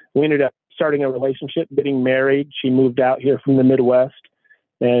 We ended up starting a relationship, getting married. She moved out here from the Midwest,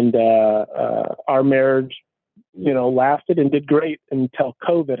 and our marriage, lasted and did great until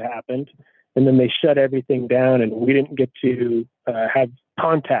COVID happened. And then they shut everything down, and we didn't get to have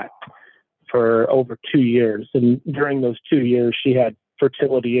contact for over 2 years. And during those 2 years, she had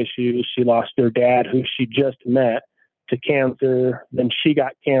fertility issues. She lost her dad, who she just met, to cancer. Then she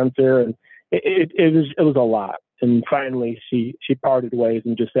got cancer, and it was a lot. And finally, she parted ways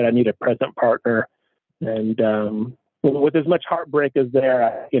and just said, "I need a present partner." And with as much heartbreak as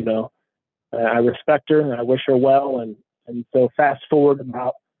there, I respect her and I wish her well. And so fast forward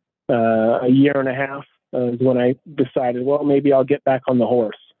about a year and a half is when I decided, well, maybe I'll get back on the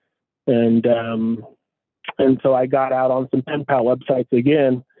horse. And so I got out on some pen pal websites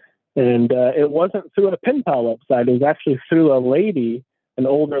again. And it wasn't through a pen pal website. It was actually through an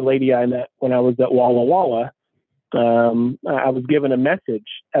older lady I met when I was at Walla Walla. I was given a message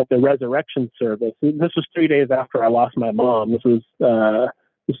at the resurrection service. This was 3 days after I lost my mom. This was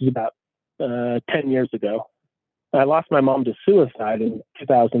about 10 years ago. I lost my mom to suicide in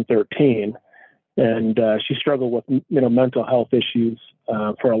 2013, and she struggled with mental health issues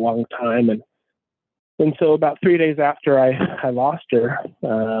for a long time. And so about 3 days after I lost her,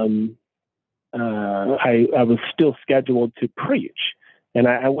 I was still scheduled to preach, and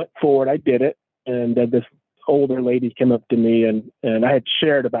I went forward. I did it, and this older lady came up to me, and I had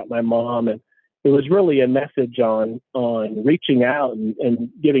shared about my mom, and it was really a message on reaching out and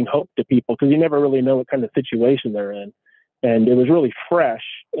giving hope to people, because you never really know what kind of situation they're in. And it was really fresh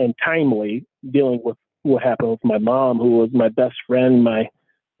and timely, dealing with what happened with my mom, who was my best friend.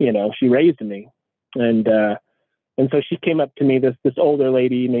 She raised me. And so she came up to me, this older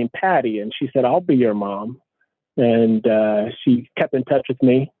lady named Patty, and she said, "I'll be your mom." And she kept in touch with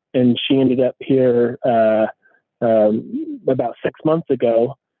me, and she ended up here about 6 months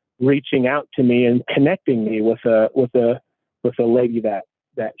ago, reaching out to me and connecting me with a lady that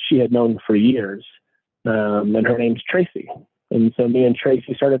she had known for years, and her name's Tracy. And so me and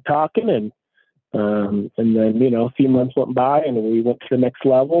Tracy started talking, and then a few months went by, and we went to the next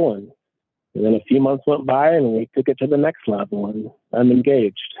level, and then a few months went by, and we took it to the next level, and I'm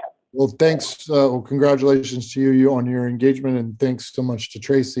engaged. Well, thanks. Congratulations to you on your engagement, and thanks so much to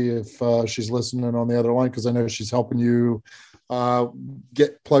Tracy if she's listening on the other line, because I know she's helping you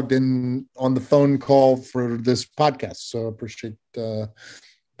get plugged in on the phone call for this podcast. So I appreciate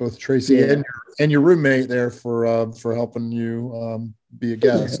both Tracy and your roommate there for helping you be a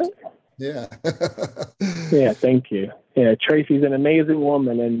guest. Yeah. Yeah, thank you. Yeah, Tracy's an amazing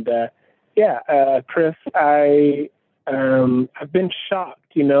woman, and Chris, I've been shocked.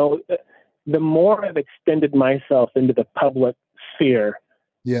 You know, the more I've extended myself into the public sphere,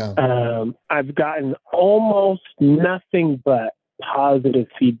 I've gotten almost nothing but positive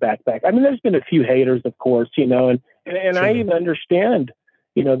feedback back. I mean, there's been a few haters, of course, you know, and sure. I even understand,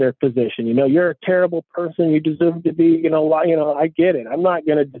 you know, their position. You know, you're a terrible person. You deserve to be, you know, I get it. I'm not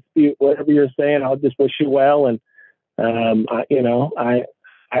going to dispute whatever you're saying. I'll just wish you well. And,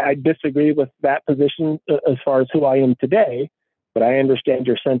 I disagree with that position as far as who I am today, but I understand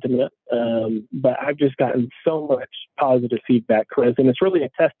your sentiment. But I've just gotten so much positive feedback, Chris, and it's really a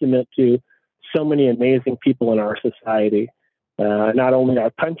testament to so many amazing people in our society, not only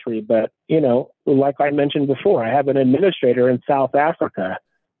our country, but, you know, like I mentioned before, I have an administrator in South Africa.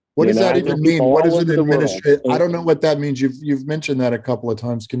 What does that even mean? What is an administrator? I don't know what that means. You've mentioned that a couple of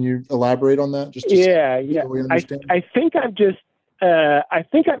times. Can you elaborate on that? So we understand? I think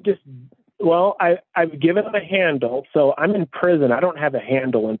I've given him a handle. So I'm in prison. I don't have a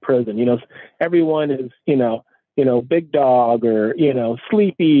handle in prison. You know, everyone is, you know, Big Dog or, you know,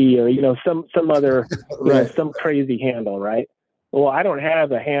 Sleepy or, you know, some other, right. Some crazy handle, right? Well, I don't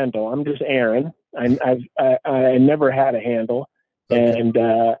have a handle. I'm just Aaron. I never had a handle. Okay. And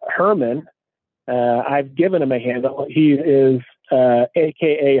Herman, I've given him a handle. He is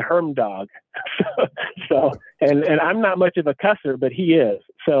AKA Herm Dog. And I'm not much of a cusser, but he is.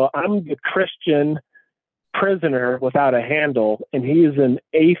 So I'm the Christian prisoner without a handle, and he's an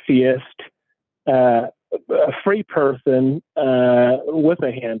atheist, a free person with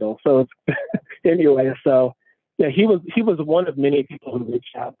a handle. So anyway, so yeah, he was one of many people who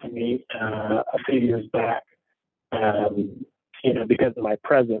reached out to me a few years back, you know, because of my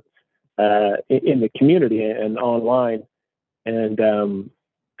presence in the community and online, and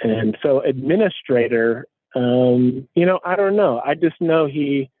so administrator. You know, I don't know. I just know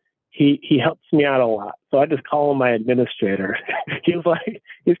he helps me out a lot. So I just call him my administrator.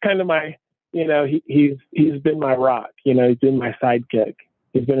 He's kind of my, you know, he's been my rock. You know, he's been my sidekick.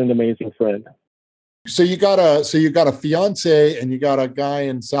 He's been an amazing friend. So you got a fiance and you got a guy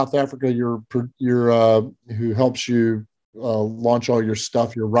in South Africa. Who helps you launch all your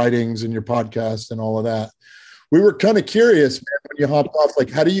stuff, your writings and your podcast and all of that. We were kind of curious, man, when you hopped off, like,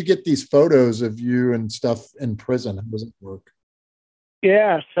 how do you get these photos of you and stuff in prison? How does it work?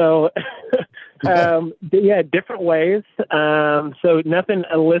 Yeah. So, different ways. So nothing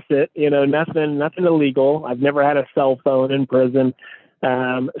illicit, you know, nothing illegal. I've never had a cell phone in prison.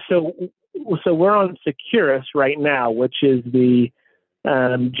 So we're on Securus right now, which is the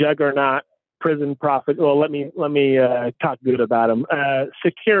juggernaut prison profit. Well, let me talk good about them.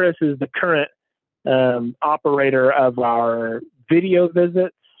 Securus is the current operator of our video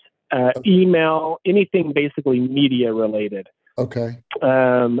visits, email, anything basically media related. Okay.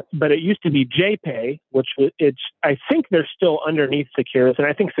 But it used to be JPay, which I think they're still underneath Securus, and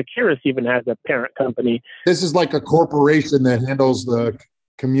I think Securus even has a parent company. This is like a corporation that handles the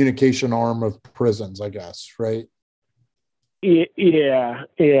communication arm of prisons, I guess, right? Yeah.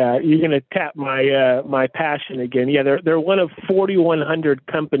 You're gonna tap my passion again. Yeah, they're one of 4,100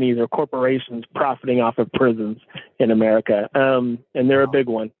 companies or corporations profiting off of prisons in America, and they're a big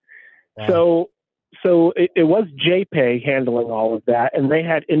one. Wow. So it was JPay handling all of that, and they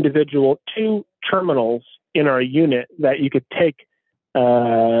had two terminals in our unit that you could take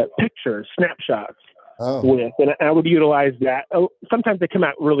pictures, snapshots. With, and I would utilize that. Sometimes they come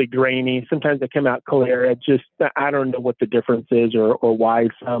out really grainy. Sometimes they come out clear. I don't know what the difference is or why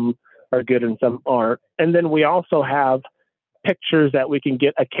some are good and some aren't. And then we also have pictures that we can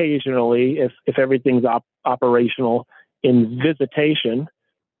get occasionally if everything's operational in visitation.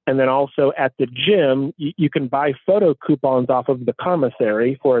 And then also at the gym, you can buy photo coupons off of the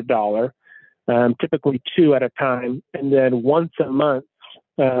commissary for $1, typically 2 at a time. And then once a month,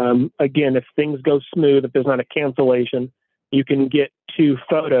 again, if things go smooth, if there's not a cancellation, you can get 2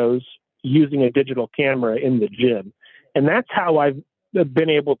 photos using a digital camera in the gym. And that's how I've been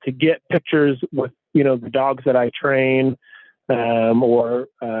able to get pictures with, you know, the dogs that I train, you're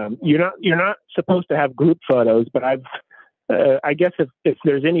not supposed to have group photos, but I guess if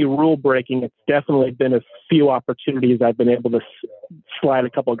there's any rule breaking, it's definitely been a few opportunities I've been able to slide a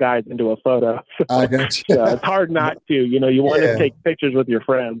couple of guys into a photo. I got you. So it's hard not to, you know, you want to take pictures with your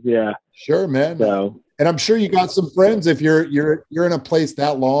friends. Yeah. Sure, man. So, And I'm sure you got some friends if you're in a place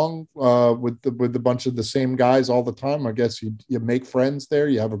that long with a bunch of the same guys all the time. I guess you make friends there.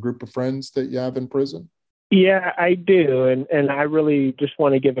 You have a group of friends that you have in prison. Yeah, I do. And I really just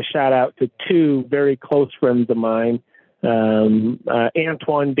want to give a shout out to two very close friends of mine.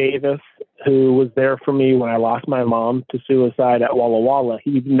 Antoine Davis, who was there for me when I lost my mom to suicide at Walla Walla.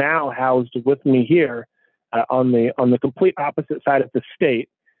 He's now housed with me here on the complete opposite side of the state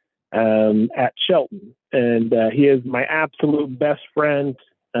at Shelton. And he is my absolute best friend,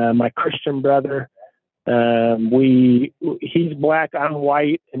 my Christian brother. He's black, I'm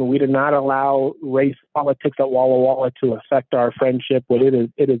white, and we do not allow race politics at Walla Walla to affect our friendship. But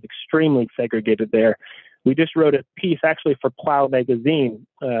it is extremely segregated there. We just wrote a piece actually for Plow magazine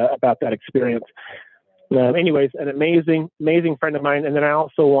about that experience. Anyways, an amazing friend of mine. And then I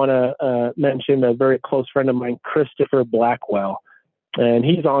also want to mention a very close friend of mine, Christopher Blackwell. And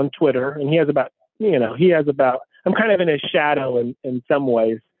he's on Twitter, and he has about, I'm kind of in his shadow in some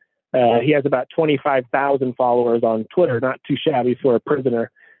ways. He has about 25,000 followers on Twitter, not too shabby for a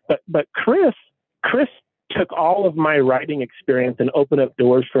prisoner. But Chris took all of my writing experience and opened up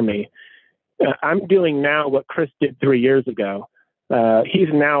doors for me. I'm doing now what Chris did 3 years ago. He's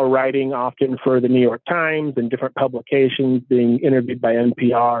now writing often for the New York Times and different publications, being interviewed by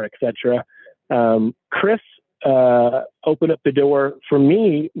NPR, etc. Chris opened up the door for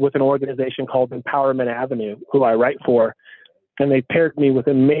me with an organization called Empowerment Avenue, who I write for. And they paired me with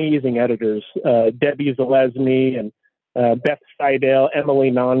amazing editors, Debbie Zalesny and Beth Seidel,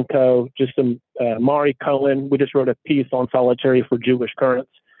 Emily Nonco, just some Mari Cohen. We just wrote a piece on solitary for Jewish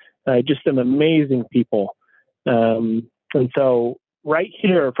Currents. Just some amazing people. And so right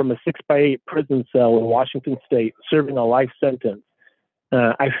here from a 6x8 prison cell in Washington State, serving a life sentence,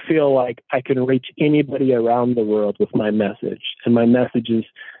 I feel like I can reach anybody around the world with my message. And my message is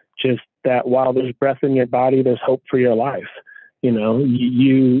just that while there's breath in your body, there's hope for your life.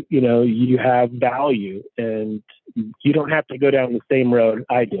 You have value, and you don't have to go down the same road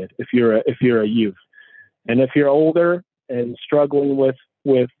I did if you're a youth. And if you're older and struggling with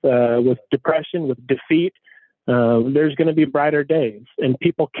depression, with defeat, there's going to be brighter days, and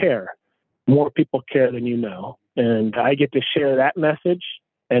people care. More people care than you know. And I get to share that message,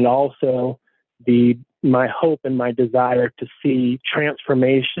 and also my hope and my desire to see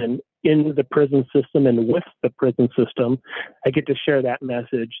transformation in the prison system and with the prison system. I get to share that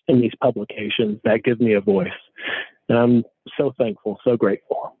message in these publications. That gives me a voice. And I'm so thankful, so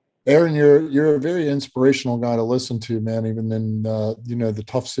grateful. Aaron, you're a very inspirational guy to listen to, man. Even in the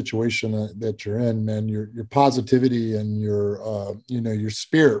tough situation that you're in, man. Your positivity and your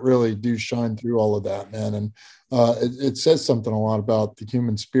spirit really do shine through all of that, man. And it says something a lot about the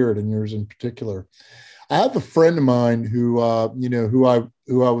human spirit, and yours in particular. I have a friend of mine who I'm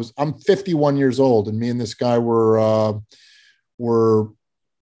 51 years old, and me and this guy were around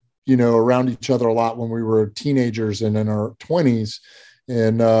each other a lot when we were teenagers and in our 20s.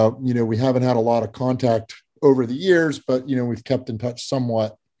 And, we haven't had a lot of contact over the years, but, we've kept in touch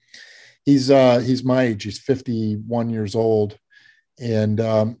somewhat. He's my age. He's 51 years old.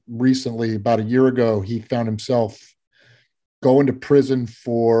 And recently, about a year ago, he found himself going to prison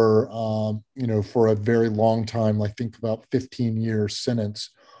for a very long time, I think about 15-year sentence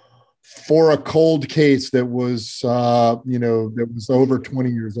for a cold case that was, that was over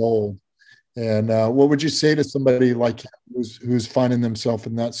 20 years old. And what would you say to somebody like who's finding themselves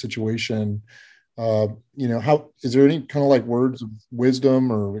in that situation? How is there any kind of like words of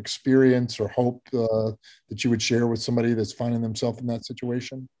wisdom or experience or hope that you would share with somebody that's finding themselves in that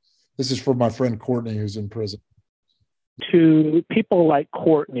situation? This is for my friend Courtney, who's in prison. To people like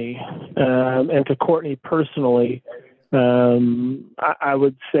Courtney, and to Courtney personally, I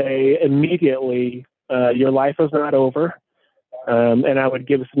would say immediately, your life is not over. And I would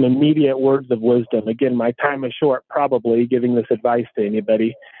give some immediate words of wisdom. Again, my time is short, probably giving this advice to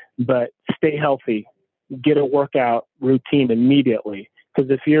anybody, but stay healthy, get a workout routine immediately. Because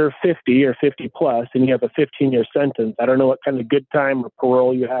if you're 50 or 50 plus and you have a 15-year sentence, I don't know what kind of good time or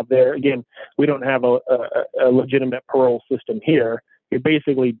parole you have there. Again, we don't have a legitimate parole system here. You're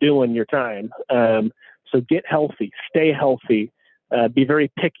basically doing your time. So get healthy, stay healthy, be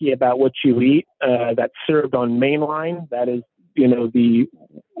very picky about what you eat. That's served on mainline. That is,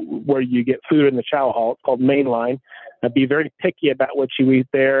 where you get food in the chow hall. It's called mainline. Be very picky about what you eat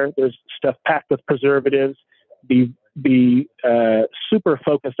there. There's stuff packed with preservatives. Be super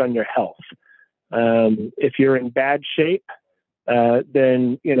focused on your health. If you're in bad shape,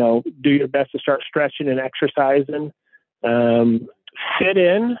 then, do your best to start stretching and exercising. Fit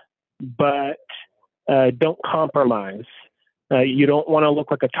in, but don't compromise. You don't want to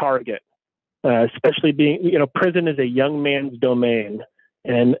look like a target. especially being, prison is a young man's domain,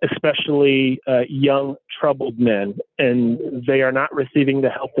 and especially young troubled men, and they are not receiving the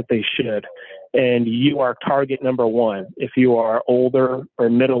help that they should. And you are target number one. If you are older or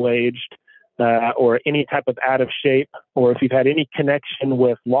middle-aged, or any type of out of shape, or if you've had any connection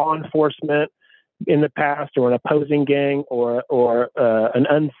with law enforcement in the past, or an opposing gang, or an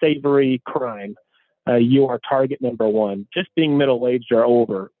unsavory crime, you are target number one. Just being middle-aged or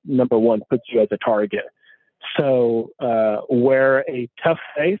older, number one, puts you as a target. So wear a tough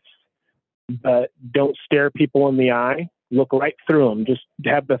face, but don't stare people in the eye. Look right through them. Just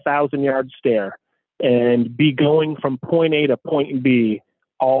have the 1,000-yard stare, and be going from point A to point B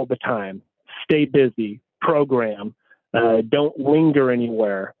all the time. Stay busy, program, don't linger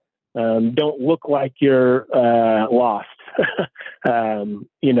anywhere. Don't look like you're lost.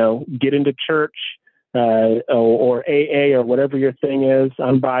 Get into church or AA or whatever your thing is.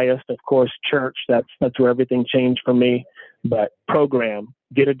 I'm biased, of course. Church, that's where everything changed for me. But program,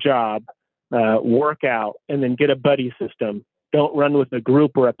 get a job, work out, and then get a buddy system. Don't run with a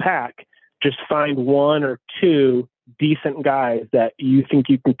group or a pack. Just find one or two decent guys that you think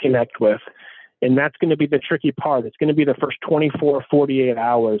you can connect with. And that's going to be the tricky part. It's going to be the first 24, 48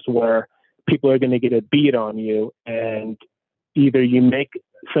 hours where people are going to get a beat on you. And either you make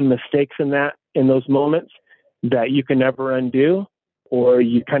some mistakes in those moments that you can never undo, or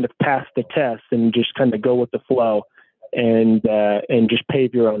you kind of pass the test and just kind of go with the flow and just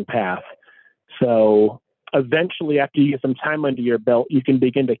pave your own path. So eventually, after you get some time under your belt, you can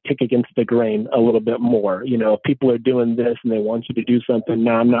begin to kick against the grain a little bit more. People are doing this and they want you to do something.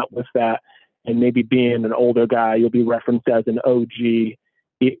 No, I'm not with that. And maybe being an older guy, you'll be referenced as an OG,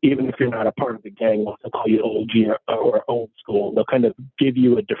 even if you're not a part of the gang. They'll call you OG or old school. They'll kind of give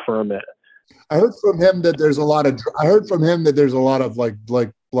you a deferment. I heard from him that there's a lot of like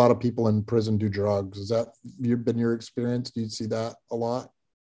a lot of people in prison do drugs. Is that been your experience? Do you see that a lot?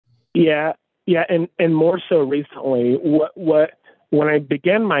 Yeah, and more so recently. When I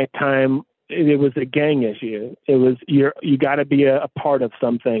began my time, it was a gang issue. It was you got to be a part of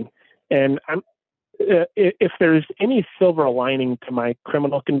something. And if there's any silver lining to my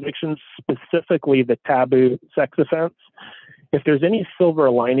criminal convictions, specifically the taboo sex offense, if there's any silver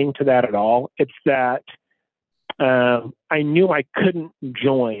lining to that at all, it's that I knew I couldn't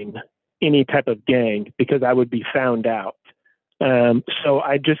join any type of gang because I would be found out. So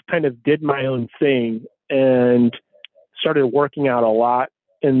I just kind of did my own thing and started working out a lot,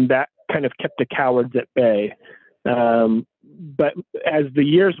 and that kind of kept the cowards at bay. But as the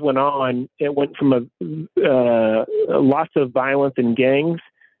years went on, it went from lots of violence and gangs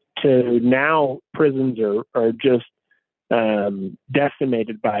to now prisons are just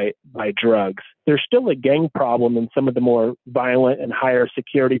decimated by drugs. There's still a gang problem in some of the more violent and higher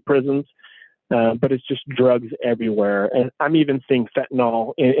security prisons, but it's just drugs everywhere. And I'm even seeing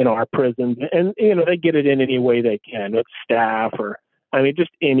fentanyl in our prisons, and they get it in any way they can with staff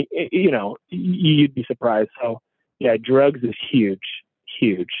just any. You'd be surprised. So. Yeah, drugs is huge.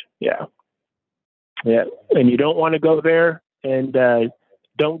 Yeah. And you don't want to go there, and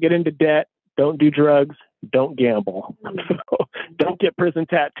don't get into debt. Don't do drugs. Don't gamble. Don't get prison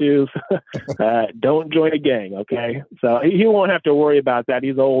tattoos. Don't join a gang. Okay. So he won't have to worry about that.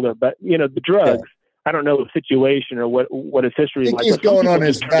 He's older, but the drugs, I don't know the situation or what his history is like. I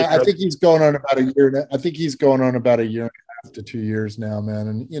think he's going on about a year. I think he's going on about a year and a half to 2 years now, man.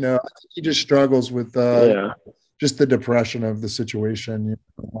 And, I think he just struggles with, just the depression of the situation,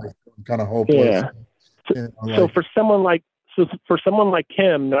 kind of hopeless. Yeah. So for someone like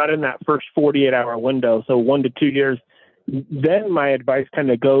him, not in that first 48-hour window, so 1 to 2 years, then my advice kind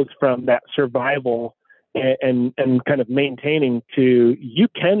of goes from that survival and kind of maintaining to you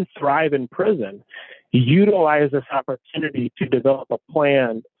can thrive in prison. Utilize this opportunity to develop a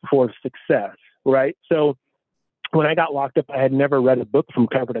plan for success, right? So when I got locked up, I had never read a book from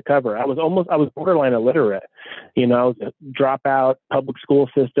cover to cover. I was borderline illiterate. I was a dropout, public school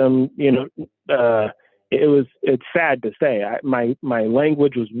system. It's sad to say. My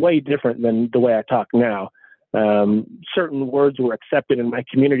language was way different than the way I talk now. Certain words were accepted in my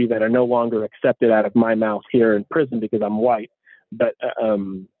community that are no longer accepted out of my mouth here in prison because I'm white. But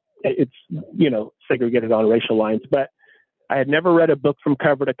it's segregated on racial lines. But I had never read a book from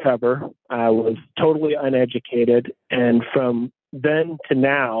cover to cover. I was totally uneducated. And from then to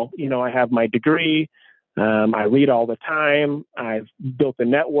now, I have my degree. I read all the time. I've built a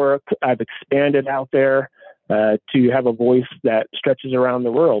network. I've expanded out there to have a voice that stretches around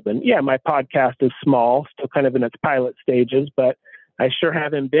the world. And my podcast is small, still kind of in its pilot stages, but I sure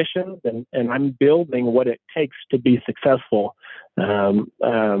have ambitions, and I'm building what it takes to be successful.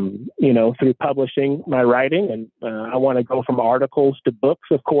 through publishing my writing. And I want to go from articles to books,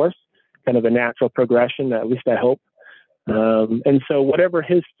 of course, kind of a natural progression, at least I hope. And so whatever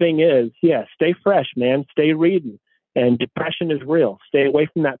his thing is, stay fresh, man, stay reading. And depression is real. Stay away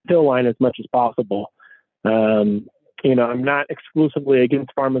from that pill line as much as possible. I'm not exclusively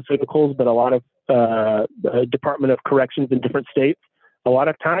against pharmaceuticals, but a lot of Department of Corrections in different states, a lot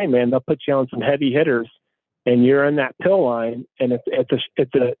of time, man, they'll put you on some heavy hitters, and you're in that pill line, and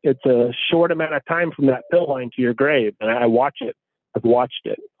it's a short amount of time from that pill line to your grave. And I watch it. I've watched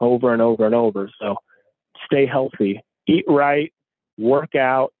it over and over and over. So stay healthy, eat right, work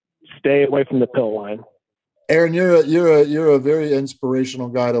out, stay away from the pill line. Aaron, you're a very inspirational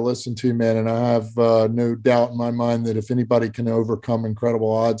guy to listen to, man, and I have no doubt in my mind that if anybody can overcome incredible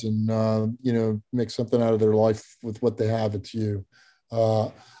odds and make something out of their life with what they have, it's you.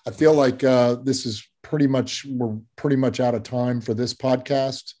 I feel like this is we're pretty much out of time for this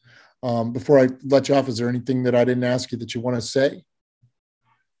podcast. Before I let you off, is there anything that I didn't ask you that you want to say?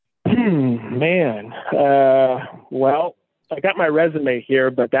 Man, well, I got my resume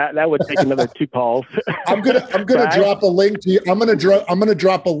here, but that would take another 2 calls. I'm gonna drop a link to you. I'm gonna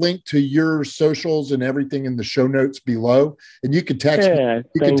drop a link to your socials and everything in the show notes below, and you can text me.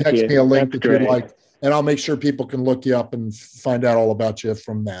 You can text me a link that you'd like, and I'll make sure people can look you up and find out all about you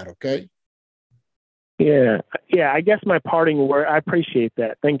from that. Okay. Yeah. I guess my parting word. I appreciate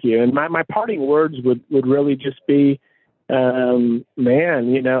that. Thank you. And my parting words would really just be, one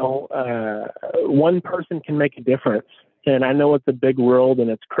person can make a difference. And I know it's a big world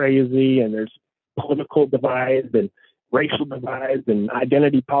and it's crazy, and there's political divides and racial divides and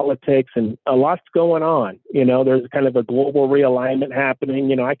identity politics, and a lot's going on. There's kind of a global realignment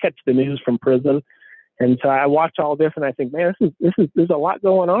happening. I catch the news from prison, and so I watch all this and I think, man, there's a lot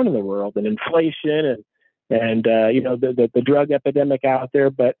going on in the world, and inflation and the drug epidemic out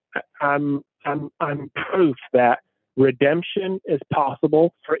there. But I'm proof that redemption is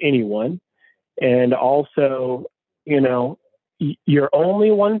possible for anyone, and also, you're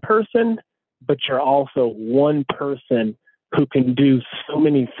only one person, but you're also one person who can do so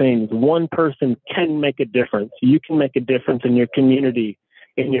many things. One person can make a difference. You can make a difference in your community,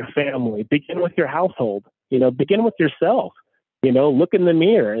 in your family. Begin with your household. Begin with yourself. Look in the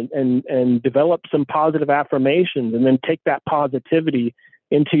mirror and develop some positive affirmations, and then take that positivity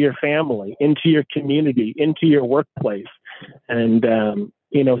into your family, into your community, into your workplace. And,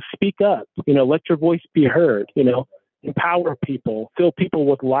 speak up, let your voice be heard, empower people, fill people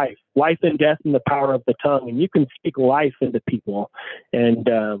with life and death in the power of the tongue. And you can speak life into people. And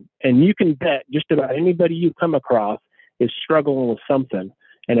you can bet just about anybody you come across is struggling with something.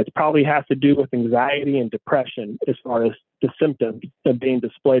 And it probably has to do with anxiety and depression as far as the symptoms of being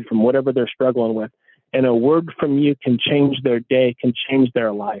displayed from whatever they're struggling with. And a word from you can change their day, can change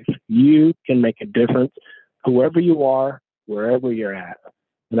their life. You can make a difference, whoever you are, wherever you're at.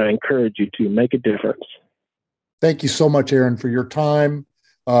 And I encourage you to make a difference. Thank you so much, Aaron, for your time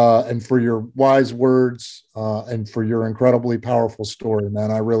and for your wise words and for your incredibly powerful story, man.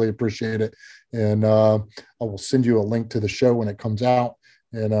 I really appreciate it. And I will send you a link to the show when it comes out.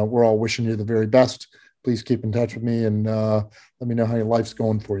 And we're all wishing you the very best. Please keep in touch with me and let me know how your life's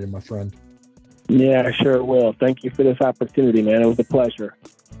going for you, my friend. Yeah, I sure will. Thank you for this opportunity, man. It was a pleasure.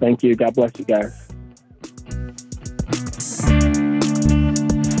 Thank you. God bless you guys.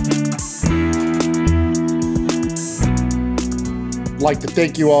 I'd like to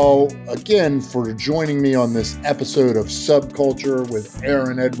thank you all again for joining me on this episode of Subculture with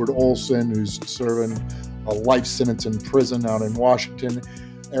Aaron Edward Olson, who's serving a life sentence in prison out in Washington.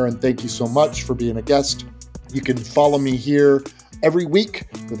 Aaron, thank you so much for being a guest. You can follow me here every week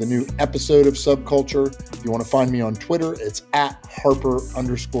with a new episode of Subculture. If you want to find me on Twitter, it's at Harper__Chris.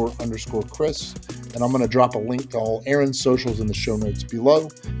 And I'm going to drop a link to all Aaron's socials in the show notes below.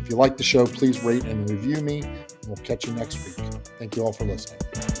 If you like the show, please rate and review me. And we'll catch you next week. Thank you all for listening.